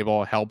Brian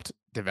Dable helped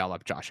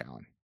develop Josh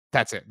Allen.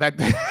 That's it.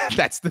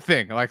 That's the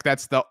thing. Like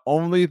that's the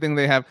only thing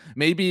they have.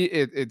 Maybe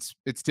it's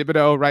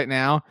Thibodeau right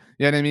now.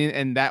 You know what I mean?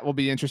 And that will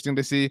be interesting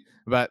to see.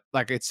 But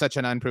like it's such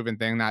an unproven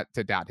thing, not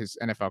to doubt his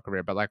NFL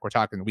career. But like we're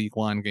talking week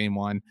one, game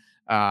one.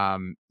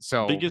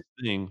 So Biggest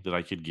thing that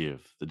I could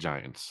give the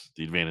Giants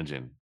the advantage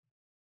in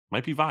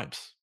might be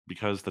vibes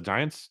because the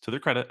Giants, to their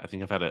credit, I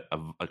think have had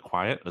a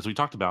quiet, as we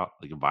talked about,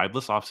 like a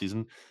vibeless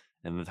offseason,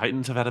 and the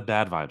Titans have had a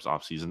bad vibes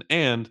offseason.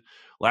 And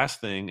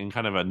last thing, and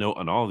kind of a note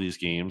on all these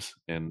games,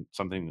 and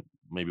something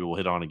maybe we'll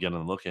hit on again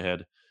on the look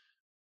ahead.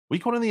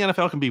 Week 1 in the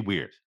NFL can be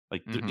weird.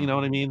 Like, you mhm. know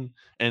what I mean?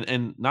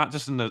 And not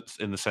just in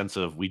the sense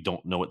of we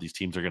don't know what these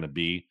teams are gonna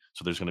be,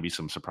 so there's gonna be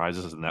some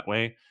surprises in that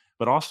way,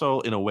 but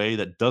also in a way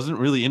that doesn't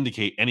really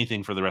indicate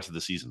anything for the rest of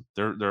the season.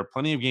 There are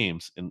plenty of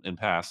games in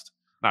past,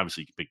 and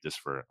obviously you can pick this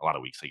for a lot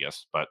of weeks, I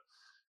guess, but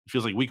it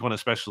feels like week 1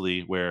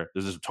 especially where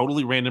there's this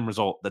totally random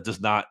result that is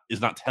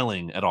not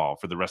telling at all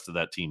for the rest of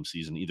that team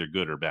season, either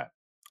good or bad.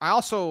 I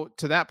also,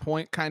 to that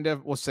point, kind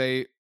of will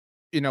say,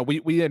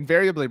 we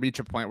invariably reach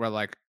a point where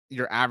like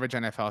your average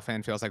NFL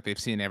fan feels like they've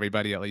seen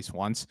everybody at least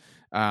once.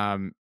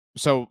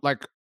 So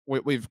like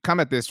we've come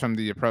at this from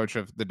the approach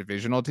of the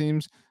divisional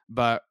teams,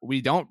 but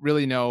we don't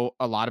really know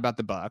a lot about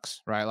the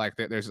Bucks, right? Like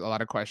there's a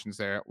lot of questions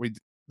there.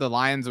 The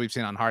Lions we've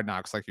seen on Hard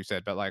Knocks, like you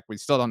said, but like we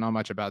still don't know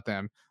much about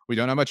them. We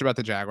don't know much about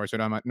the Jaguars. We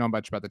don't know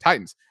much about the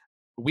Titans.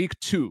 Week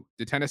two,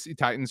 the Tennessee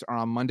Titans are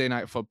on Monday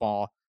Night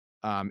Football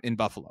in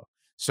Buffalo.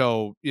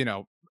 So,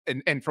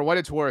 and for what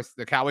it's worth,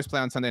 the Cowboys play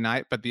on Sunday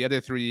night, but the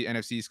other three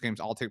NFC East games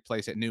all take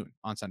place at noon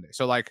on Sunday.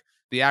 So, like,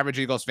 the average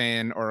Eagles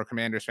fan or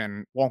Commanders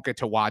fan won't get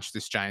to watch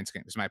this Giants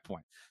game, is my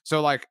point.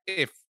 So, like,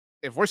 if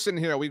we're sitting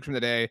here a week from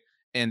today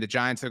and the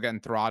Giants have gotten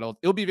throttled.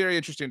 It'll be very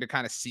interesting to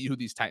kind of see who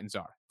these Titans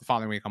are the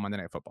following week on Monday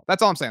Night Football.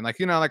 That's all I'm saying. Like,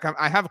 like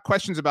I have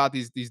questions about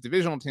these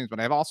divisional teams, but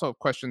I have also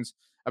questions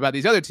about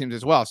these other teams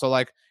as well. So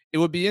like, it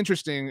would be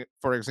interesting,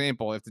 for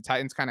example, if the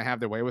Titans kind of have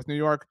their way with New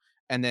York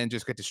and then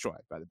just get destroyed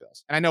by the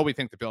Bills. And I know we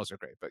think the Bills are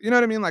great, but you know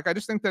what I mean? Like, I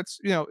just think that's,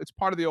 it's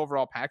part of the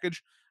overall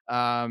package.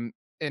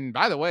 And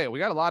by the way, we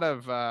got a lot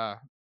of, a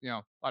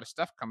lot of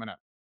stuff coming up.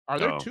 Are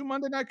there Oh, 2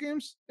 Monday night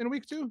games in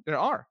week 2? There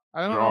are.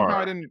 I don't there know how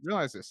are I didn't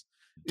realize this.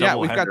 Yeah,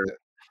 double we've got header. the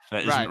That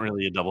isn't right.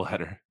 really a double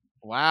header.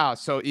 Wow.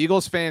 So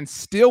Eagles fans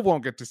still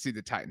won't get to see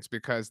the Titans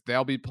because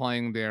they'll be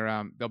playing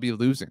they'll be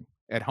losing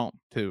at home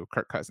to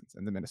Kirk Cousins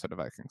and the Minnesota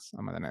Vikings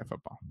on Monday Night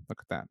Football. Look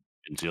at that.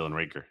 And Jalen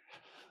Raker.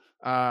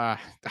 Uh,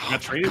 He oh got my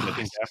traded, I gosh.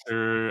 think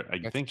after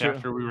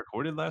That's true. we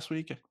recorded last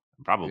week. Yeah.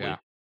 Probably.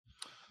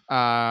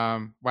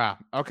 Wow.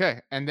 Okay.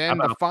 And How then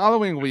the about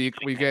following week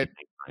we getting get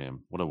anything for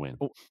him? What a win.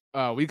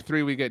 week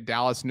 3 we get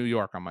Dallas, New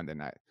York on Monday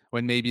night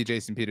when maybe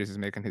Jason Peters is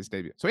making his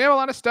debut. So we have a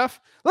lot of stuff.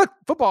 Look,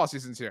 football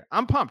season's here.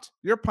 I'm pumped.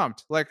 You're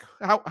pumped. Like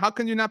how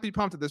can you not be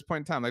pumped at this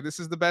point in time? Like this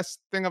is the best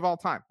thing of all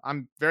time.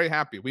 I'm very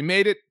happy. We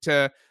made it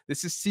to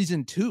this is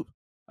season 2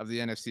 of the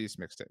NFC East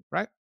mixtape,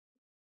 right?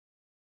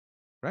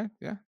 Right?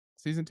 Yeah.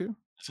 Season 2? Is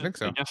I it? think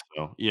I so. guess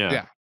so. Yeah. Yeah.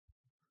 Yeah.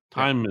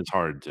 Time is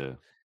hard to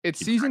It's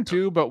keep track season of.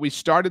 2, but we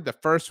started the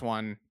first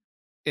one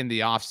in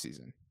the off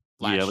season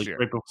Yeah, last like year.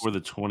 right before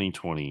the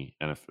 2020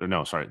 NFL, or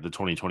no, sorry, the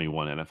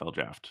 2021 NFL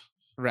draft.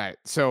 Right.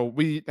 So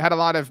we had a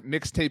lot of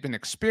mixtaping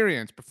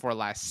experience before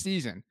last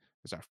season.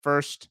 It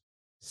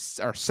was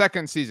our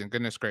second season.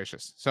 Goodness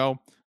gracious. So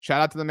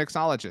shout out to the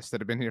mixologists that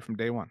have been here from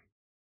day one.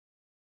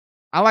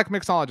 I like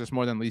mixologists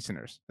more than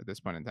listeners at this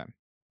point in time.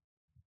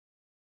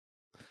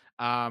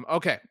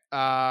 Okay.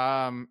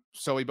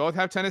 So we both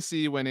have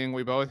Tennessee winning.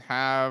 We both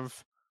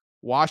have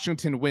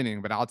Washington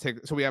winning, but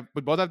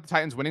we both have the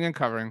Titans winning and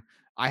covering.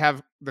 I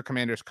have the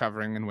Commanders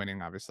covering and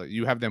winning, obviously.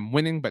 You have them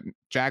winning, but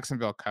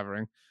Jacksonville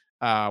covering.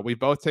 We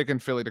both taken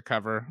Philly to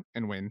cover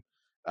and win.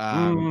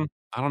 Um,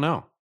 I don't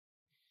know.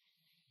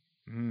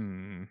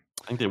 hmm,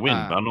 I think they win,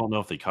 uh, but I don't know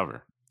if they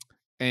cover.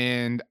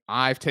 and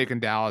I've taken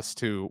Dallas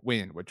to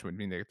win, which would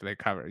mean they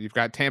cover. You've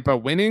got Tampa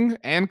winning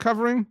and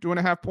covering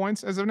 2.5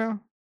 points as of now.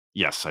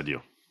 Yes, I do.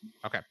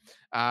 Okay.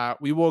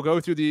 We will go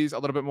through these a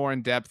little bit more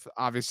in depth.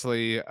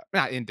 Obviously,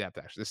 not in depth,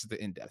 actually. This is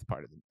the in depth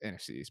part of the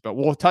NFCs, but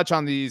we'll touch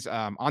on these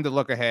on the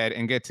look ahead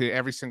and get to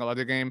every single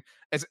other game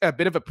as a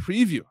bit of a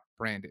preview,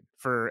 Brandon,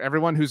 for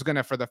everyone who's going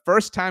to, for the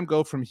first time,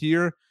 go from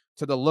here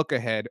to the look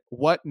ahead.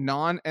 What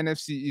non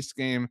NFC East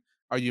game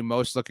are you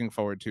most looking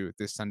forward to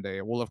this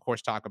Sunday? We'll, of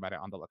course, talk about it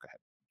on the look ahead.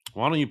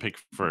 Why don't you pick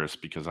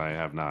first? Because I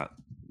have not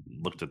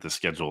looked at the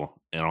schedule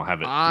and I don't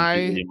have it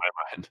completely I in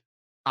my mind.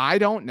 I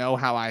don't know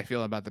how I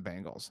feel about the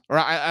Bengals, or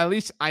at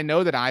least I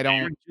know that I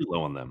You're don't. too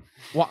low on them.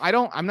 Well,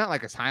 I'm not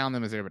like as high on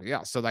them as everybody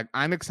else. So like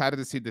I'm excited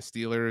to see the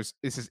Steelers.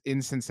 This is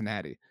in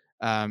Cincinnati.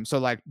 So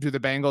like do the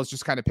Bengals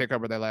just kind of pick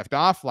up where they left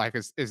off? Like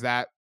is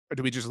that or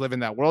do we just live in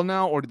that world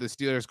now? Or do the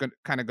Steelers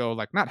kind of go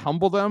like not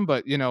humble them,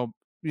 but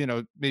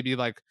maybe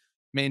like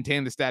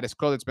maintain the status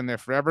quo that's been there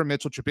forever.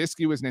 Mitchell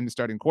Trubisky was named the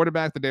starting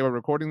quarterback the day we're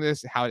recording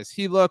this. How does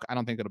he look? I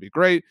don't think it'll be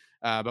great,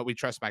 but we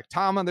trust Mike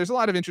Tomlin. There's a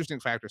lot of interesting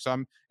factors. So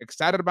I'm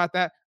excited about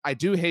that. I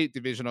do hate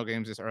divisional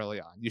games this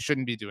early on. You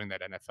shouldn't be doing that,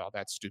 NFL.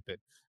 That's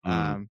stupid.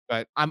 Mm.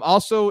 But I'm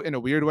also, in a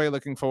weird way,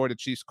 looking forward to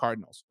Chiefs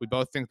Cardinals. We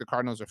both think the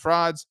Cardinals are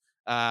frauds.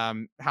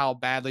 How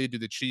badly do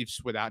the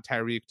Chiefs without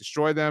Tyreek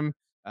destroy them?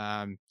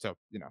 So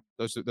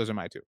those are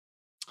my two.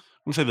 I'm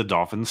gonna say the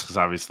Dolphins because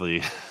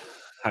obviously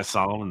I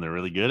saw them and they're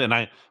really good, and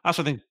I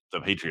also think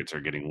the Patriots are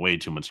getting way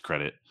too much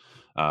credit,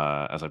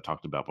 as I've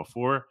talked about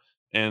before.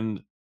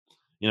 And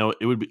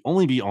it would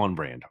only be on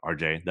brand,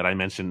 RJ, that I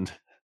mentioned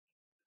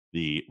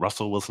the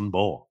Russell Wilson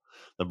Bowl,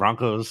 the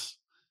Broncos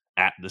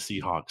at the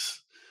Seahawks,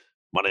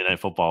 Monday Night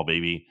Football,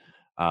 baby.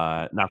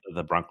 Not that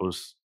the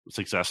Broncos'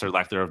 success or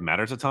lack thereof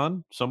matters a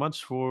ton so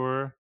much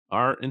for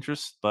our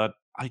interests, but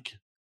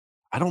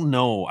I don't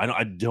know.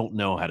 I don't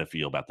know how to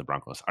feel about the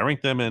Broncos. I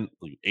rank them in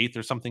like 8th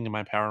or something in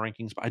my power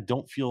rankings, but I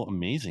don't feel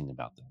amazing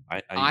about them.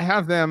 I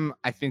have them,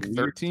 I think,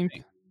 Weird 13th.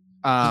 thing.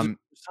 'Cause there's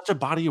such a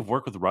body of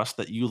work with Russ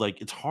that you like.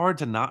 It's hard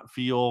to not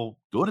feel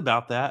good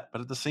about that, but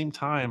at the same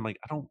time, like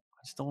I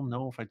just don't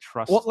know if I Well,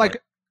 trust like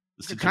like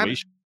the kind of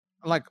situation.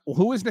 like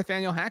who is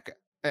Nathaniel Hackett?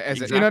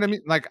 As a, you know what I Exactly.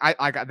 mean? Like I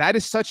like that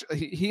is such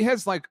he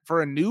has like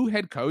for a new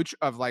head coach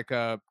of like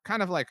a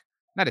kind of like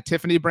not a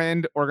Tiffany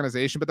brand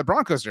organization, but the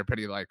Broncos are a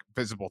pretty like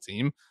visible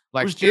team.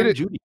 Like Where's Jerry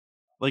Judy?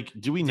 Like,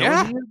 do we know what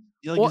yeah. he is?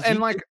 Like, Well, is and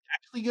he like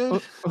actually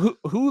good?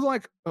 who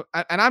like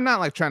and I'm not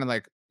like trying to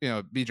like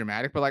be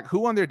dramatic, but like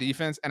who on their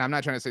defense, and I'm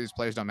not trying to say these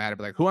players don't matter,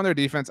 but like who on their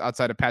defense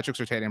outside of Patrick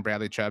Surtain and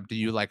Bradley Chubb do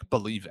you like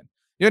believe in?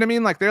 You know what I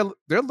mean? Like they're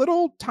a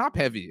little top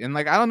heavy, and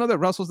like I don't know that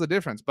Russell's the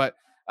difference, but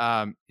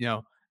uh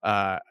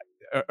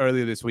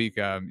earlier this week,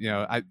 I've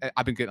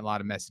been getting a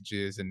lot of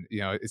messages, and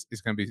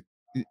it's going to be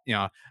you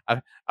know,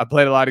 I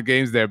played a lot of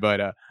games there,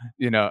 but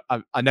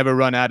I never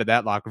run out of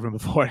that locker room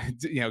before.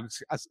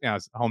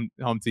 It's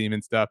home team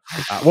and stuff.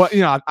 Well,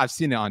 I've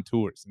seen it on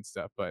tours and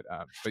stuff, but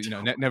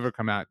never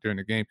come out during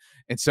the game.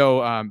 And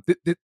so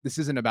this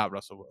isn't about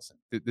Russell Wilson.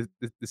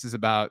 This is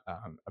about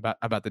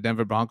the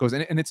Denver Broncos,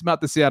 and it's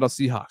about the Seattle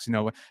Seahawks.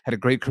 Had a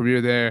great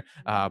career there.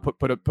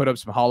 Put up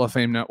some Hall of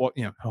Fame,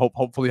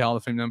 hopefully Hall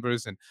of Fame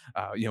numbers, and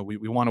we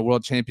won a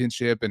world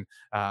championship, and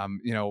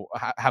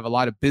have a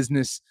lot of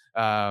business,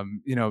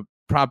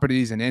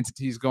 properties and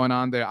entities going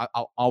on there.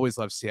 I'll always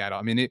love Seattle.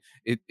 I mean,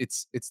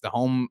 it's the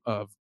home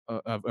of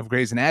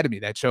Grey's Anatomy.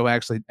 That show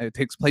actually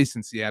takes place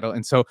in Seattle,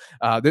 and so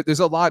there's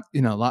a lot,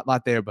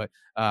 lot there. But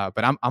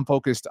I'm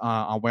focused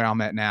on where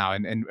I'm at now,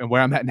 and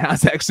where I'm at now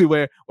is actually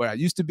where I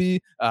used to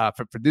be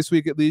for this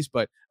week at least.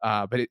 But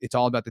it's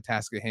all about the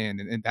task at hand,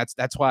 and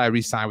that's why I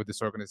re-signed with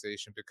this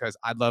organization, because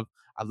I love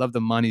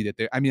the money that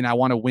I mean, I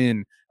want to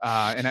win,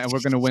 and we're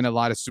going to win a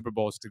lot of Super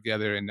Bowls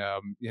together, and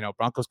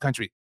Broncos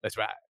country. Let's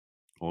ride.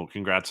 Well,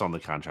 congrats on the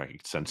contract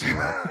extension.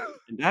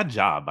 And bad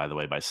job, by the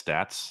way, by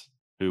Stats,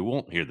 who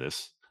won't hear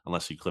this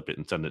unless you clip it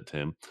and send it to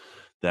him,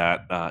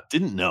 that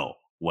didn't know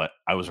what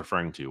I was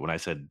referring to when I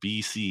said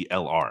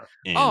BCLR.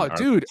 Oh,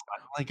 dude.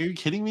 Like, are you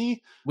kidding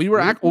me? We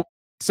were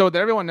so that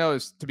everyone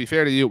knows, to be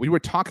fair to you, we were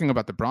talking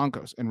about the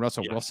Broncos and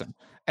Russell Wilson,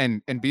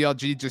 and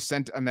BLG just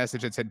sent a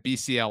message that said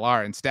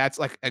BCLR, and Stats,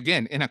 like,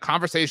 again, in a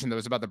conversation that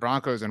was about the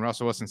Broncos, and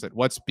Russell Wilson said,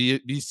 "What's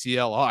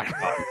BCLR?"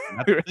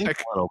 Think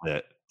a little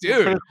bit,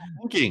 dude.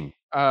 Thinking.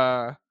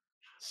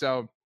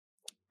 So,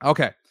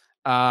 okay.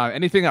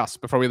 Anything else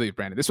before we leave,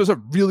 Brandon? This was a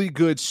really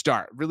good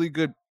start, really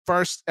good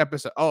first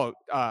episode. Oh,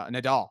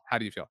 Nadal, how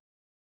do you feel?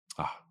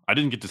 I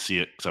didn't get to see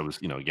it because I was,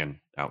 again,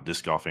 out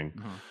disc golfing.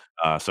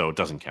 So it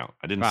doesn't count.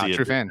 I didn't see it.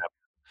 True fan.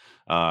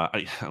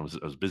 I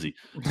was busy.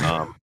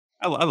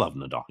 I love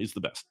Nadal. He's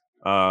the best.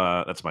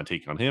 That's my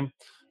take on him.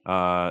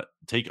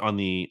 Take on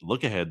the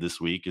look ahead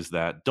this week is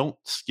that don't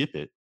skip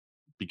it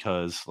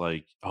because,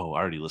 like, I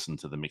already listened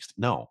to the mixed.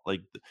 No,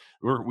 like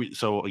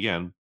so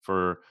again,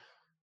 for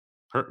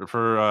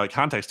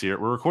context here,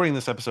 we're recording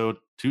this episode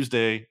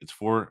Tuesday. It's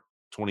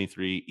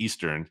 4:23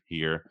 Eastern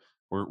here.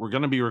 We're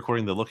going to be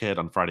recording the look ahead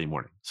on Friday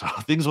morning, so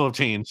things will have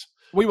changed.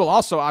 We will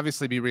also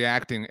obviously be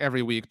reacting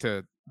every week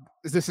to.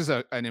 This is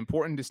an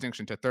important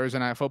distinction to Thursday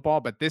Night Football,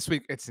 but this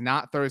week it's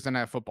not Thursday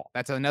Night Football.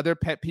 That's another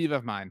pet peeve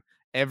of mine.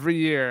 Every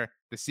year,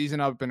 the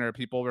season opener,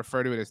 people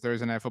refer to it as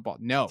Thursday Night Football.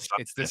 No,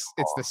 it's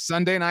the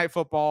Sunday Night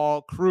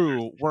Football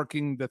crew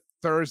working the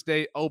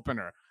Thursday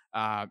opener.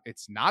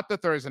 It's not the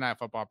Thursday Night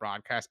Football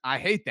broadcast. I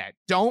hate that.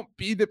 Don't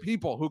be the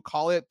people who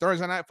call it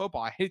Thursday Night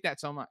Football. I hate that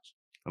so much.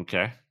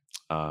 Okay.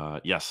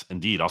 Yes,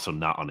 indeed. Also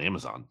not on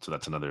Amazon. So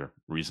that's another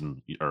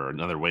reason, or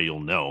another way you'll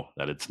know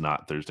that it's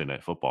not Thursday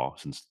Night Football,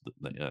 since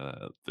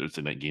the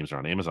Thursday night games are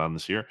on Amazon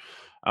this year.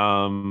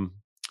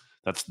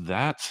 That's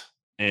that.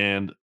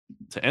 And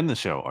to end the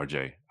show,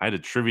 RJ, I had a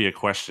trivia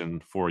question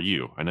for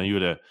you. I know you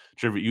had a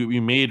trivia. You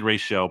made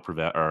Rachel,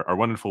 our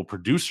wonderful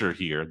producer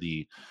here,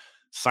 the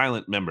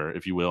silent member,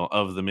 if you will,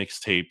 of the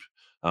mixtape,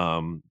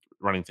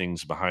 running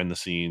things behind the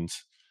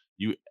scenes.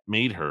 You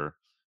made her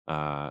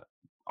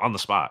on the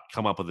spot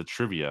come up with a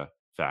trivia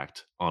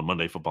fact on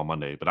Monday Football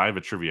Monday, but I have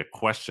a trivia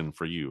question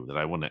for you that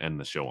I want to end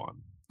the show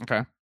on.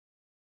 Okay.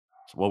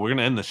 Well, we're going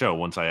to end the show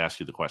once I ask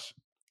you the question.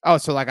 Oh,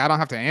 so like I don't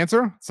have to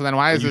answer? So then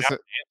why is this?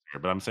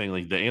 But I'm saying,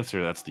 like, the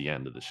answer, that's the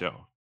end of the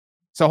show.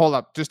 So hold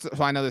up, just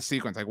so I know the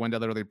sequence, like when to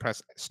literally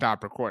press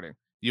stop recording.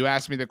 You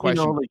asked me the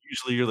question. Like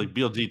usually you're like,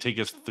 BLG, take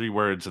us 3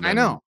 words. And then,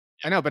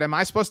 I know, but am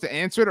I supposed to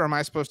answer it, or am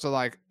I supposed to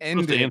like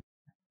end it?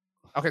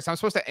 Okay, so I'm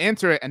supposed to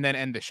answer it and then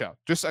end the show.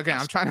 Just again,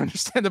 I'm trying to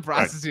understand the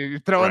process here. You're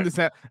throwing this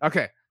out.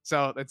 Okay,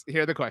 so let's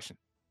hear the question.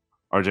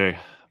 RJ,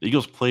 the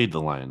Eagles played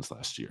the Lions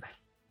last year.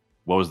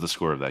 What was the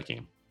score of that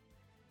game?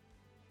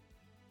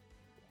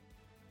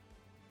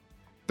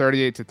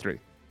 38-3.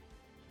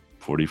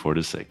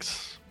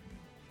 44-6.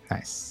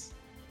 Nice.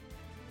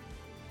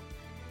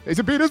 Ace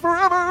of Peters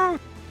forever.